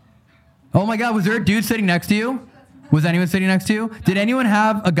empty. Oh my God, was there a dude sitting next to you? Was anyone sitting next to you? Did anyone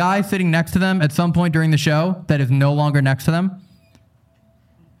have a guy sitting next to them at some point during the show that is no longer next to them?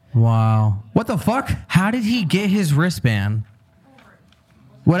 Wow. What the fuck? How did he get his wristband?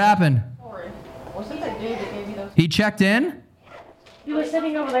 What happened? Wasn't that dude that gave you those? He checked in? He was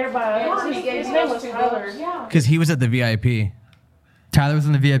sitting over there by us. His name was Tyler. Yeah. Because he was at the VIP. Tyler was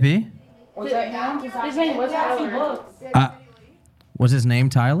in the VIP? Was that him? His name was Tyler. Was his name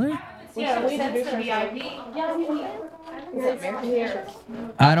Tyler? Yeah, we introduced him. Yeah,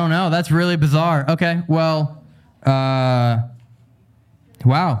 I don't know. That's really bizarre. Okay, well, wow.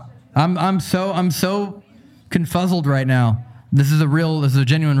 I'm so confuzzled right now. This is a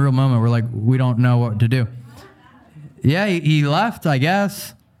genuine real moment where like we don't know what to do. Yeah, he left, I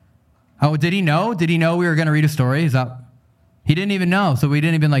guess. Oh, did he know? Did he know we were gonna read a story? He didn't even know, so we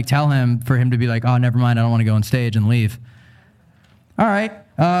didn't even like tell him for him to be like, oh, never mind, I don't want to go on stage and leave. All right,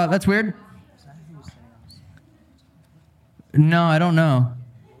 that's weird. No, I don't know.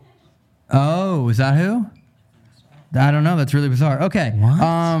 Oh, is that who? I don't know. That's really bizarre. Okay.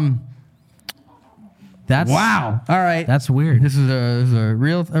 What? That's Wow. All right. That's weird. This is a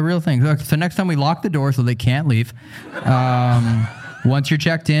real thing. Okay, so next time we lock the door so they can't leave. Once you're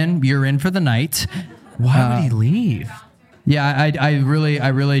checked in, you're in for the night. Why would he leave? Yeah, I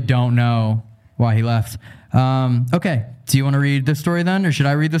really don't know why he left. Okay. Do you want to read the story then, or should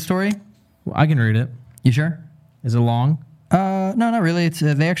I read the story? Well, I can read it. You sure? Is it long? No, not really. It's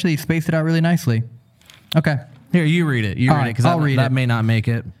they actually spaced it out really nicely. Okay. Here, you read it. You All read right, it because I'll read that it. may not make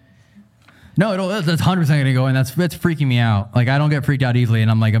it. No, that's 100% gonna go in. That's freaking me out. Like I don't get freaked out easily,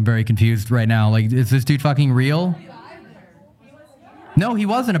 and I'm very confused right now. Like, is this dude fucking real? No, he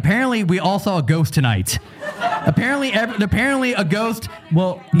wasn't. Apparently, we all saw a ghost tonight. Apparently a ghost.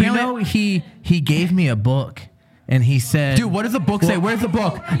 Well, he gave me a book, and he said, Dude, what does the book say? Where's the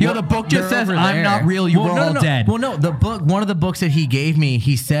book? The book just says, "I'm not real. You were all dead." Well, no, the book. One of the books that he gave me,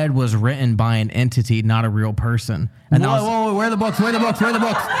 he said was written by an entity, not a real person. And Whoa, where are the books? Where are the books? Where are the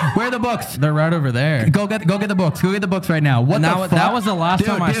books? Where are the books? they're right over there. Go get the books. Go get the books right now. What And the that fuck? that was the last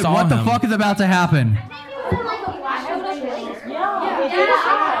time I saw What the him. fuck is about to happen?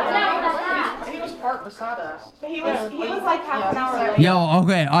 He was parked beside us. He was like half an hour late. Yo,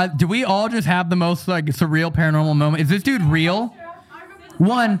 okay. Do we all just have the most surreal paranormal moment? Is this dude real?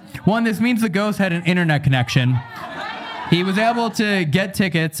 One. This means the ghost had an internet connection. He was able to get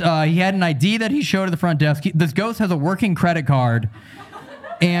tickets. He had an ID that he showed at the front desk. This ghost has a working credit card,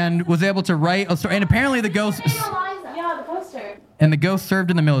 and was able to write a story. And apparently the ghost. Yeah, the poster. And the ghost served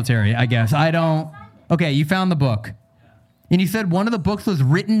in the military. I guess I don't. Okay, you found the book, and you said one of the books was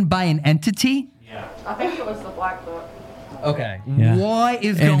written by an entity. I think it was the black book. Okay. Yeah. What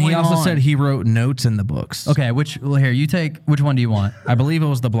is going on? And he also said he wrote notes in the books. Okay, here, you take, which one do you want? I believe it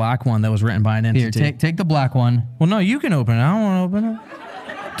was the black one that was written by an entity. Here, take the black one. Well, no, you can open it. I don't want to open it.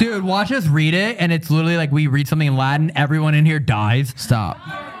 Dude, watch us read it, and it's literally like we read something in Latin, everyone in here dies. Stop.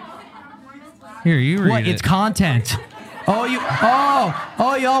 Here, you read What? it. It's content. Oh,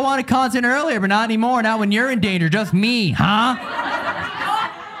 y'all wanted content earlier, but not anymore. Now when you're in danger, just me, huh?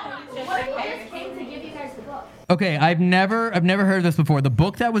 Okay, I've never heard of this before. The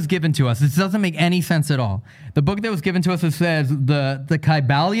book that was given to us, this doesn't make any sense at all. The book that was given to us, it says the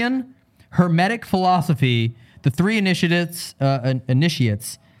Kybalion, Hermetic Philosophy, the Three Initiates, and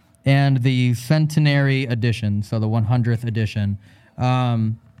the Centenary Edition, so the 100th edition.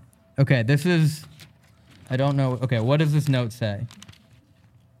 Okay, this is, I don't know. Okay, what does this note say?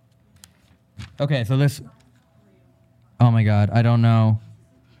 Okay, so this, oh my God, I don't know.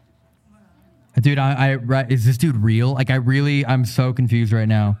 Dude, is this dude real? Like, I'm so confused right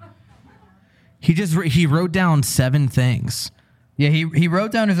now. He wrote down 7 things. Yeah, he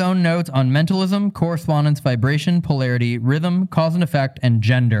wrote down his own notes on mentalism, correspondence, vibration, polarity, rhythm, cause and effect, and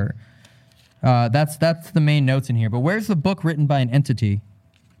gender. That's the main notes in here. But where's the book written by an entity?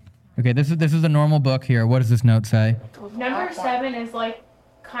 Okay, this is a normal book here. What does this note say? Number 7 is like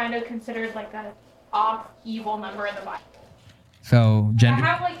kind of considered like a off evil number in the Bible. So gender. I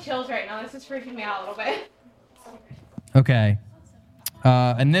have like chills right now. This is freaking me out a little bit. Okay,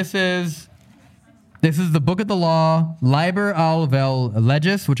 and this is the Book of the Law, Liber al Vel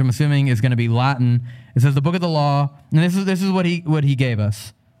Legis, which I'm assuming is going to be Latin. It says the Book of the Law, and this is what he gave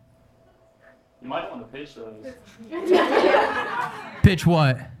us. You might want to pitch those. Pitch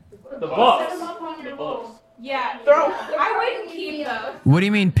what? The books. The books. Yeah. I wouldn't keep those. What do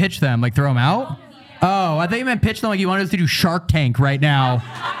you mean pitch them? Like throw them out? Oh, I thought you meant pitch them like you wanted us to do Shark Tank right now.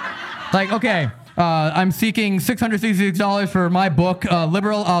 Like, okay, I'm seeking $666 for my book,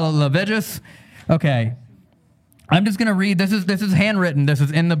 Liberal a Leviticus. Okay, I'm just gonna read. This is handwritten. This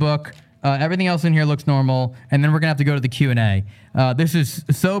is in the book. Everything else in here looks normal, and then we're gonna have to go to the Q&A. This is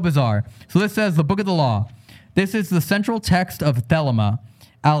so bizarre. So this says the Book of the Law. This is the central text of Thelema.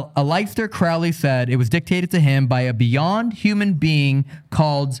 Aleister Crowley said it was dictated to him by a beyond human being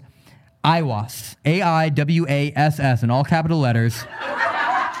called Aiwass, Aiwass, in all capital letters,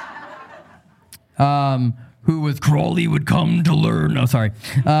 who was Crawley would come to learn. Oh, sorry.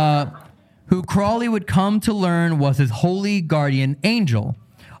 Who Crawley would come to learn was his holy guardian angel.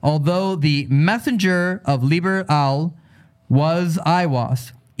 Although the messenger of Liber Al was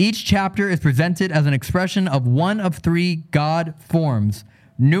Aiwass, each chapter is presented as an expression of one of 3 God forms: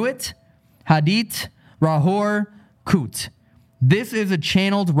 Nuit, Hadith, Rahor, Kut. This is a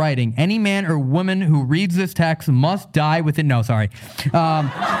channeled writing. Any man or woman who reads this text must die within... No, sorry.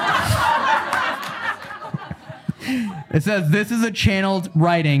 It says, this is a channeled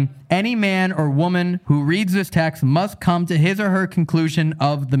writing. Any man or woman who reads this text must come to his or her conclusion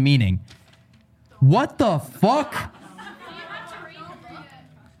of the meaning. What the fuck?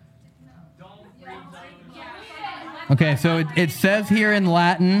 Okay, so it says here in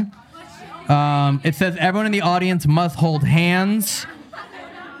Latin, it says everyone in the audience must hold hands.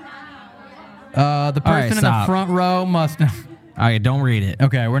 The person in the stop. front row must... All right, don't read it.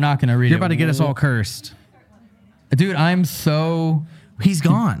 Okay, we're not going to read it. You're about to get us all cursed. Dude, I'm so... He's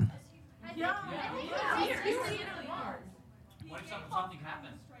gone.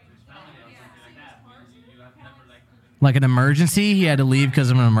 Like an emergency? He had to leave because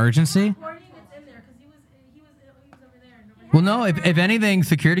of an emergency? Well, no, if anything,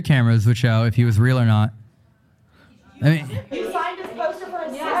 security cameras would show if he was real or not. I mean... You signed his poster for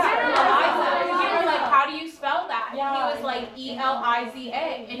his sister. You were like, how do you spell that? Yeah. He was like Eliza,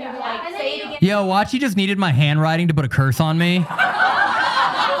 and you were like, say it again. Yo, watch, he just needed my handwriting to put a curse on me.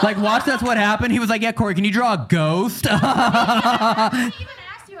 Like, watch, that's what happened. He was like, yeah, Corey, can you draw a ghost? He even asked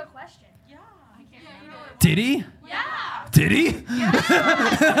you a question. Yeah. I can't remember. Did he? Yeah. Did he?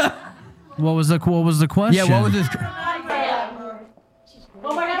 What was the question? Yeah, what was his...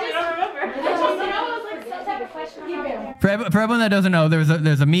 Oh my God, I don't remember. It was like some type of question. For everyone that doesn't know, there's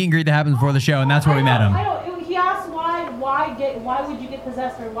a meet and greet that happens before the show, and that's where we met him. I don't. He asked why would you get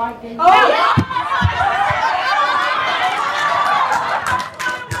possessed or why did?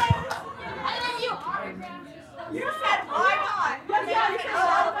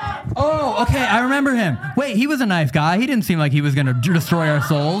 Oh, okay, I remember him. Wait, he was a nice guy. He didn't seem like he was gonna destroy our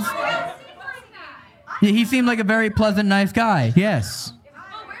souls. Yeah, he seemed like a very pleasant, nice guy. Yes.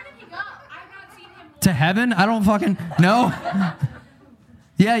 Where did he go? I've not seen him. To heaven? I don't fucking know.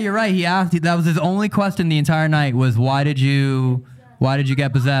 Yeah, you're right. He asked. That was his only question the entire night. Was why did you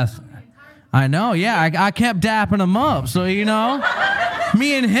get possessed? I know, yeah. I kept dapping him up, so, you know,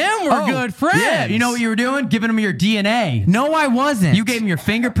 me and him were good friends. Yeah, you know what you were doing? Giving him your DNA. No, I wasn't. You gave him your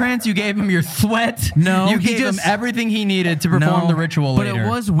fingerprints. You gave him your sweat. No, you he gave him just- everything he needed to perform the ritual but later. it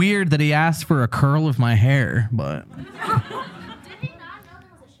was weird that he asked for a curl of my hair, but... Did he not know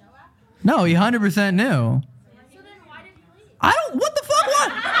there was a show after? No, he 100% knew. So then why did he leave? I don't. What the fuck?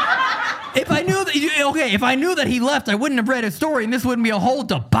 What? If I knew that, if I knew that he left, I wouldn't have read his story, and this wouldn't be a whole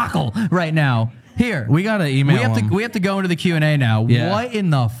debacle right now. Here, We gotta email him. We have to go into the Q&A now. Yeah. What in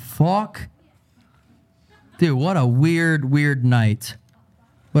the fuck, dude? What a weird night.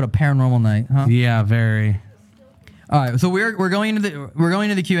 What a paranormal night, huh? Yeah, very. All right, so we're going into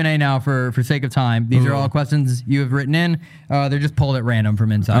the Q&A now for sake of time. These are all questions you have written in. They're just pulled at random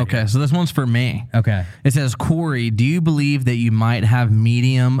from inside. Okay, so this one's for me. Okay. It says, Corey, do you believe that you might have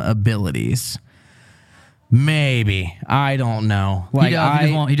medium abilities? Maybe. I don't know. Like,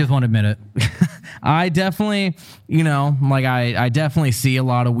 he just won't admit it. I definitely, I definitely see a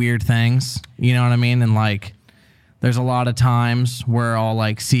lot of weird things. You know what I mean? And like, there's a lot of times where I'll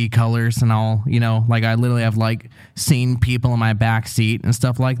like see colors and I'll, I literally have like seen people in my back seat and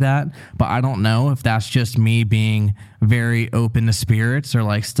stuff like that. But I don't know if that's just me being very open to spirits or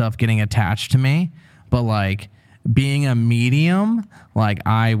like stuff getting attached to me. But like being a medium, like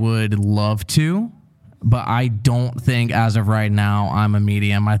I would love to. But I don't think as of right now I'm a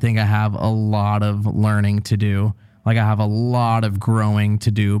medium. I think I have a lot of learning to do. Like I have a lot of growing to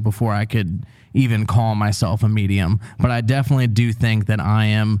do before I could even call myself a medium. But I definitely do think that I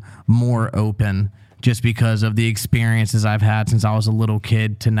am more open just because of the experiences I've had since I was a little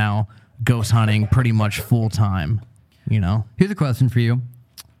kid to now ghost hunting pretty much full time, Here's a question for you.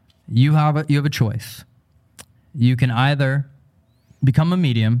 You have a choice. You can either become a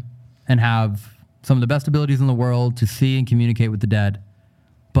medium and have some of the best abilities in the world to see and communicate with the dead,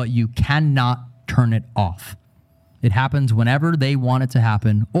 but you cannot turn it off. It happens whenever they want it to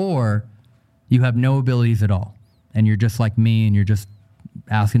happen, or you have no abilities at all, and you're just like me, and you're just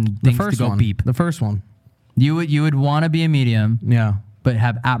asking things to go beep. The first one. You would want to be a medium, Yeah. but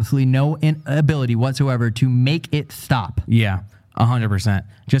have absolutely no ability whatsoever to make it stop. Yeah, 100%.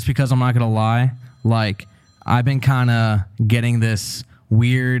 Just because I'm not going to lie, like I've been kind of getting this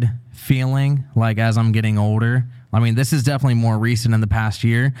weird feeling like as I'm getting older. I mean, this is definitely more recent in the past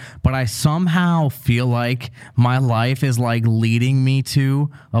year, but I somehow feel like my life is like leading me to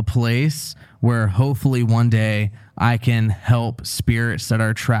a place where hopefully one day I can help spirits that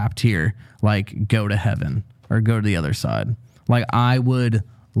are trapped here, like go to heaven or go to the other side. Like I would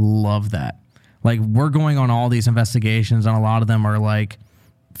love that. Like we're going on all these investigations and a lot of them are like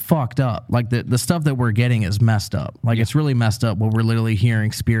fucked up. Like the stuff that we're getting is messed up. Like it's really messed up what we're literally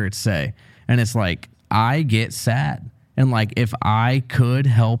hearing spirits say. And it's like, I get sad. And like, if I could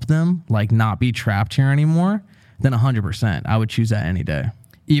help them, like not be trapped here anymore, then 100%, I would choose that any day.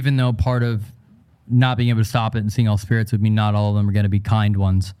 Even though part of not being able to stop it and seeing all spirits would mean not all of them are going to be kind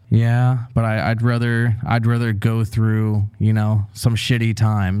ones. Yeah. But I'd rather go through, some shitty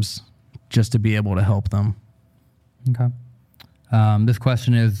times just to be able to help them. Okay. This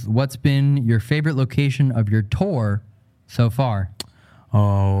question is, what's been your favorite location of your tour so far?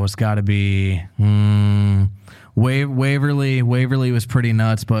 Oh, it's got to be Waverly. Waverly was pretty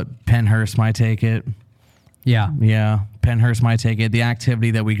nuts, but Pennhurst might take it. Yeah. Yeah, Pennhurst might take it. The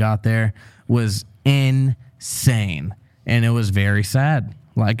activity that we got there was insane, and it was very sad.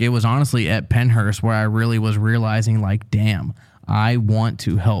 Like, it was honestly at Pennhurst where I really was realizing, like, damn, I want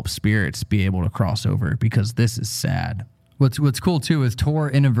to help spirits be able to cross over because this is sad. What's cool too is tour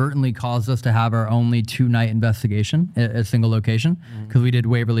inadvertently caused us to have our only 2-night investigation at a single location, because we did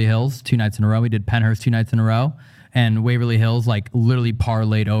Waverly Hills 2 nights in a row. We did Pennhurst 2 nights in a row, and Waverly Hills like literally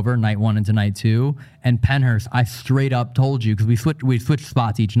parlayed over night 1 into night 2. And Pennhurst, I straight up told you, because we switched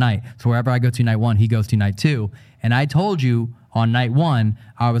spots each night. So wherever I go to night 1, he goes to night 2. And I told you on night 1,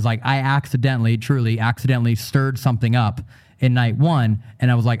 I was like, I truly accidentally stirred something up in night 1,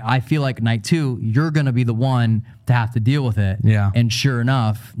 and I was like, I feel like night 2, you're gonna be the one to have to deal with it. Yeah. And sure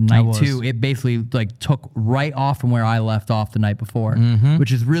enough, night 2, it basically like took right off from where I left off the night before,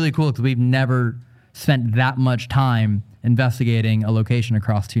 which is really cool because we've never spent that much time investigating a location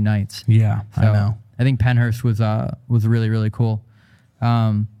across 2 nights. Yeah, So I know. I think Pennhurst was really, really cool.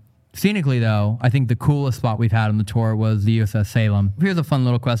 Scenically though, I think the coolest spot we've had on the tour was the USS Salem. Here's a fun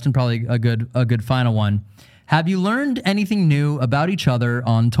little question, probably a good final one. Have you learned anything new about each other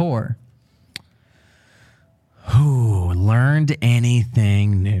on tour? Ooh, learned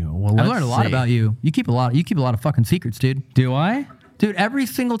anything new? Well, I've learned a lot about you. You keep a lot of fucking secrets, dude. Do I? Dude, every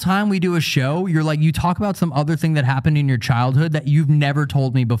single time we do a show, you're like, you talk about some other thing that happened in your childhood that you've never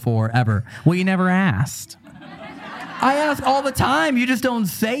told me before, ever. Well, you never asked. I ask all the time. You just don't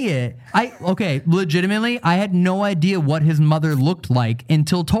say it. Legitimately, I had no idea what his mother looked like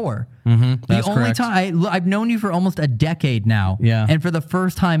until tour. That's the only correct. time I've known you for almost a decade now. Yeah. And for the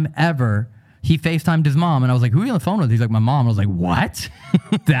first time ever, he FaceTimed his mom, and I was like, "Who are you on the phone with?" He's like, "My mom." I was like, "What?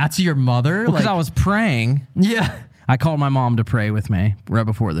 That's your mother?" Because I was praying. Yeah. I called my mom to pray with me right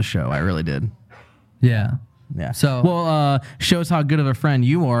before the show. I really did. Yeah. Yeah. So- well, shows how good of a friend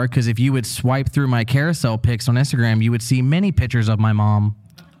you are, because if you would swipe through my carousel pics on Instagram, you would see many pictures of my mom.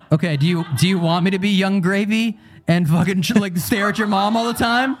 Okay. Do you want me to be Young Gravy and fucking like stare at your mom all the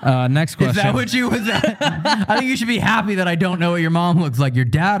time? Next question. Is that what you was at? I think you should be happy that I don't know what your mom looks like. Your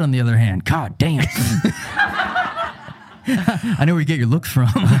dad, on the other hand, God damn. I know where you get your looks from.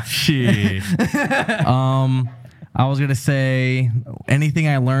 Shit. I was gonna say anything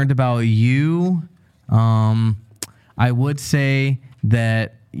I learned about you. I would say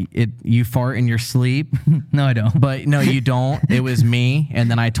that you fart in your sleep. No, I don't. But no, you don't. It was me,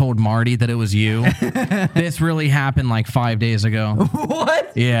 and then I told Marty that it was you. This really happened like 5 days ago.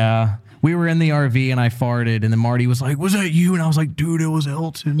 What? Yeah. We were in the RV and I farted, and then Marty was like, "Was that you?" And I was like, "Dude, it was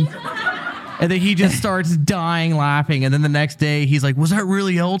Elton." And then he just starts dying laughing, and then the next day he's like, "Was that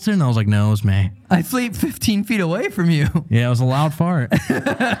really Elton?" And I was like, "No, it was me." I sleep 15 feet away from you. Yeah, it was a loud fart.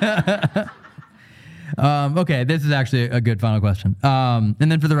 Okay, this is actually a good final question. And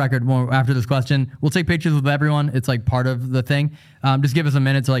then for the record, after this question, we'll take pictures with everyone. It's like part of the thing. Just give us a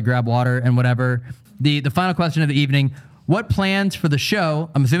minute to like grab water and whatever. The final question of the evening: what plans for the show?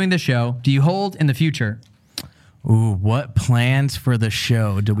 I'm assuming the show. Do you hold in the future? Ooh, what plans for the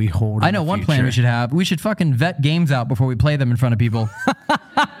show do we hold? I know one plan we should have. We should fucking vet games out before we play them in front of people.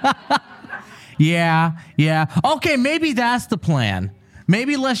 Yeah. Okay, maybe that's the plan.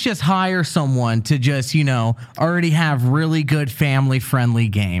 Maybe let's just hire someone to just, already have really good family-friendly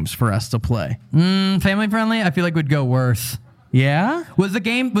games for us to play. Family friendly? I feel like would go worse. Yeah? Was the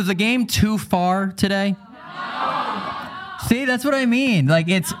game too far today? No. See, that's what I mean. Like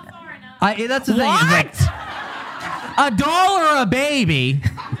that's the thing. What? $1 a baby,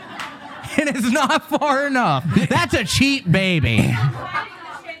 and it's not far enough. That's a cheap baby. Shit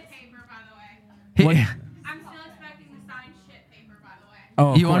paper, by the way. What? I'm still expecting to sign shit paper, by the way.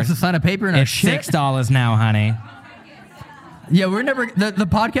 Oh, You want us to sign a paper and It's $6 now, honey. Yeah, we're never. The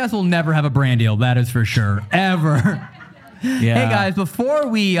podcast will never have a brand deal. That is for sure. Ever. Yeah. Hey guys, before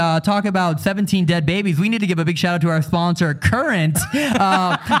we talk about 17 dead babies, we need to give a big shout out to our sponsor, Current.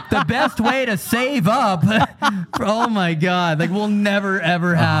 The best way to save up. Oh my God. Like we'll never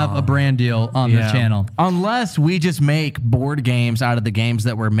ever have a brand deal on this channel. Unless we just make board games out of the games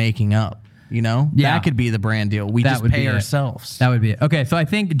that we're making up. Yeah. That could be the brand deal. We just pay ourselves. That would be it. Okay, so I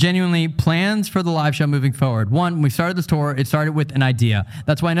think genuinely plans for the live show moving forward. One, when we started this tour, it started with an idea.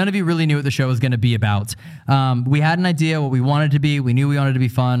 That's why none of you really knew what the show was going to be about. We had an idea what we wanted to be. We knew we wanted to be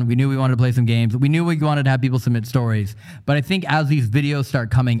fun. We knew we wanted to play some games. We knew we wanted to have people submit stories. But I think as these videos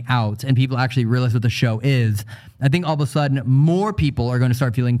start coming out and people actually realize what the show is, I think all of a sudden more people are going to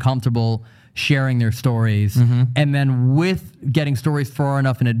start feeling comfortable sharing their stories. And then with getting stories far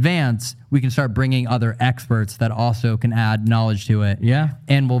enough in advance, we can start bringing other experts that also can add knowledge to it. Yeah.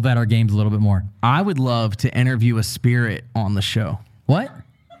 And we'll vet our games a little bit more. I would love to interview a spirit on the show. What?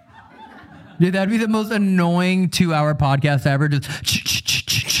 Dude, that'd be the most annoying 2-hour podcast ever. Just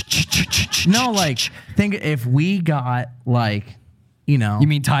No, like, think if we got, like, you know. You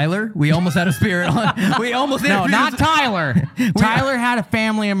mean Tyler? We almost had a spirit on. We almost No, not Tyler. Tyler had a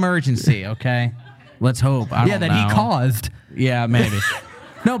family emergency, okay? Let's hope. I don't that know. he caused. Yeah, maybe.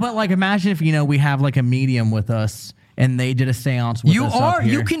 No, but, like, imagine if, you know, we have, like, a medium with us and they did a seance with us up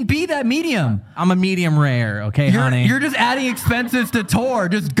here. You can be that medium. I'm a medium rare, okay, honey? You're just adding expenses to Tor.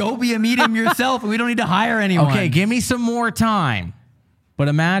 Just go be a medium yourself, and we don't need to hire anyone. Okay, give me some more time. But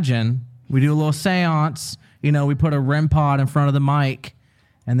imagine we do a little seance. You know, we put a REM pod in front of the mic,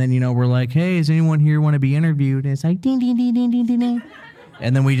 and then, you know, we're like, hey, does anyone here want to be interviewed? And it's like, ding, ding, ding, ding, ding, ding, ding.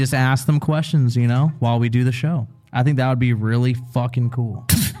 And then we just ask them questions, you know, while we do the show. I think that would be really fucking cool.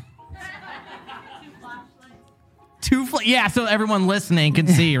 Yeah, so everyone listening can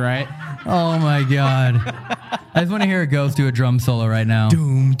see, right? Oh, my God. I just want to hear a ghost do a drum solo right now.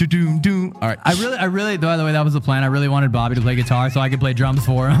 Doom, doom, doom. All right. I really, by the way, that was the plan. I really wanted Bobby to play guitar so I could play drums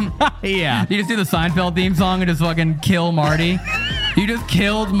for him. Yeah. You just do the Seinfeld theme song and just fucking kill Marty. You just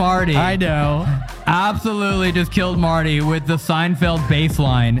killed Marty. I know. Absolutely just killed Marty with the Seinfeld bass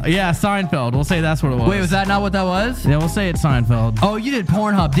line. Yeah, Seinfeld. We'll say that's what it was. Wait, was that not what that was? Yeah, we'll say it's Seinfeld. Oh, you did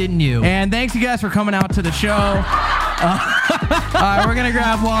Pornhub, didn't you? And thanks you guys for coming out to the show. All right, we're going to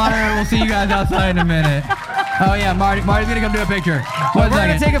grab water. We'll see you guys outside in a minute. Oh, yeah, Marty's going to come do a picture. We're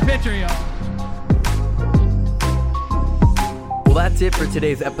going to take a picture, y'all. Well, that's it for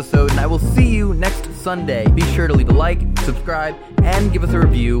today's episode, and I will see you next Sunday. Be sure to leave a like, subscribe, and give us a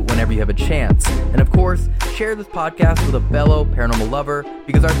review whenever you have a chance. And of course, share this podcast with a fellow paranormal lover,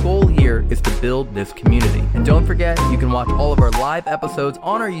 because our goal here is to build this community. And don't forget, you can watch all of our live episodes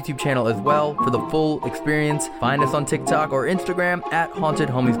on our YouTube channel as well for the full experience. Find us on TikTok or Instagram at Haunted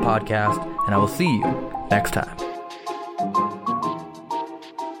Homies Podcast, and I will see you next time.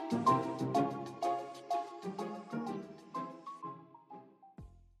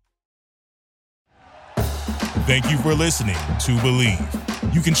 Thank you for listening to Believe.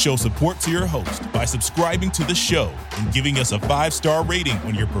 You can show support to your host by subscribing to the show and giving us a 5-star rating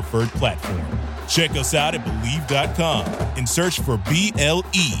on your preferred platform. Check us out at Believe.com and search for BLEAV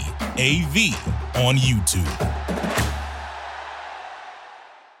on YouTube.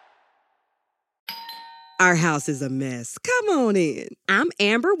 Our house is a mess. Come on in. I'm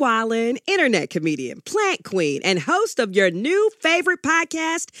Amber Wallen, internet comedian, plant queen, and host of your new favorite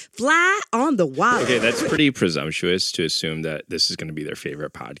podcast, Fly on the Wallen. Okay, that's pretty presumptuous to assume that this is going to be their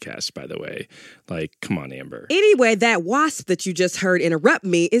favorite podcast, by the way. Like, come on, Amber. Anyway, that wasp that you just heard interrupt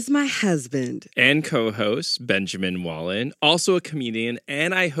me is my husband. And co-host, Benjamin Wallen, also a comedian,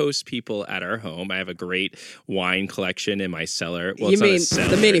 and I host people at our home. I have a great wine collection in my cellar. Well, you it's mean not a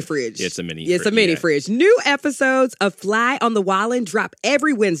cellar. the mini fridge? Yeah, it's a mini fridge. It's a mini fridge. New episodes of Fly on the Wallen drop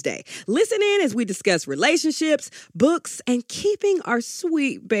every Wednesday. Listen in as we discuss relationships, books, and keeping our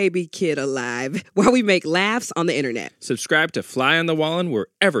sweet baby kid alive while we make laughs on the internet. Subscribe to Fly on the Wallen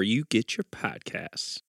wherever you get your podcasts.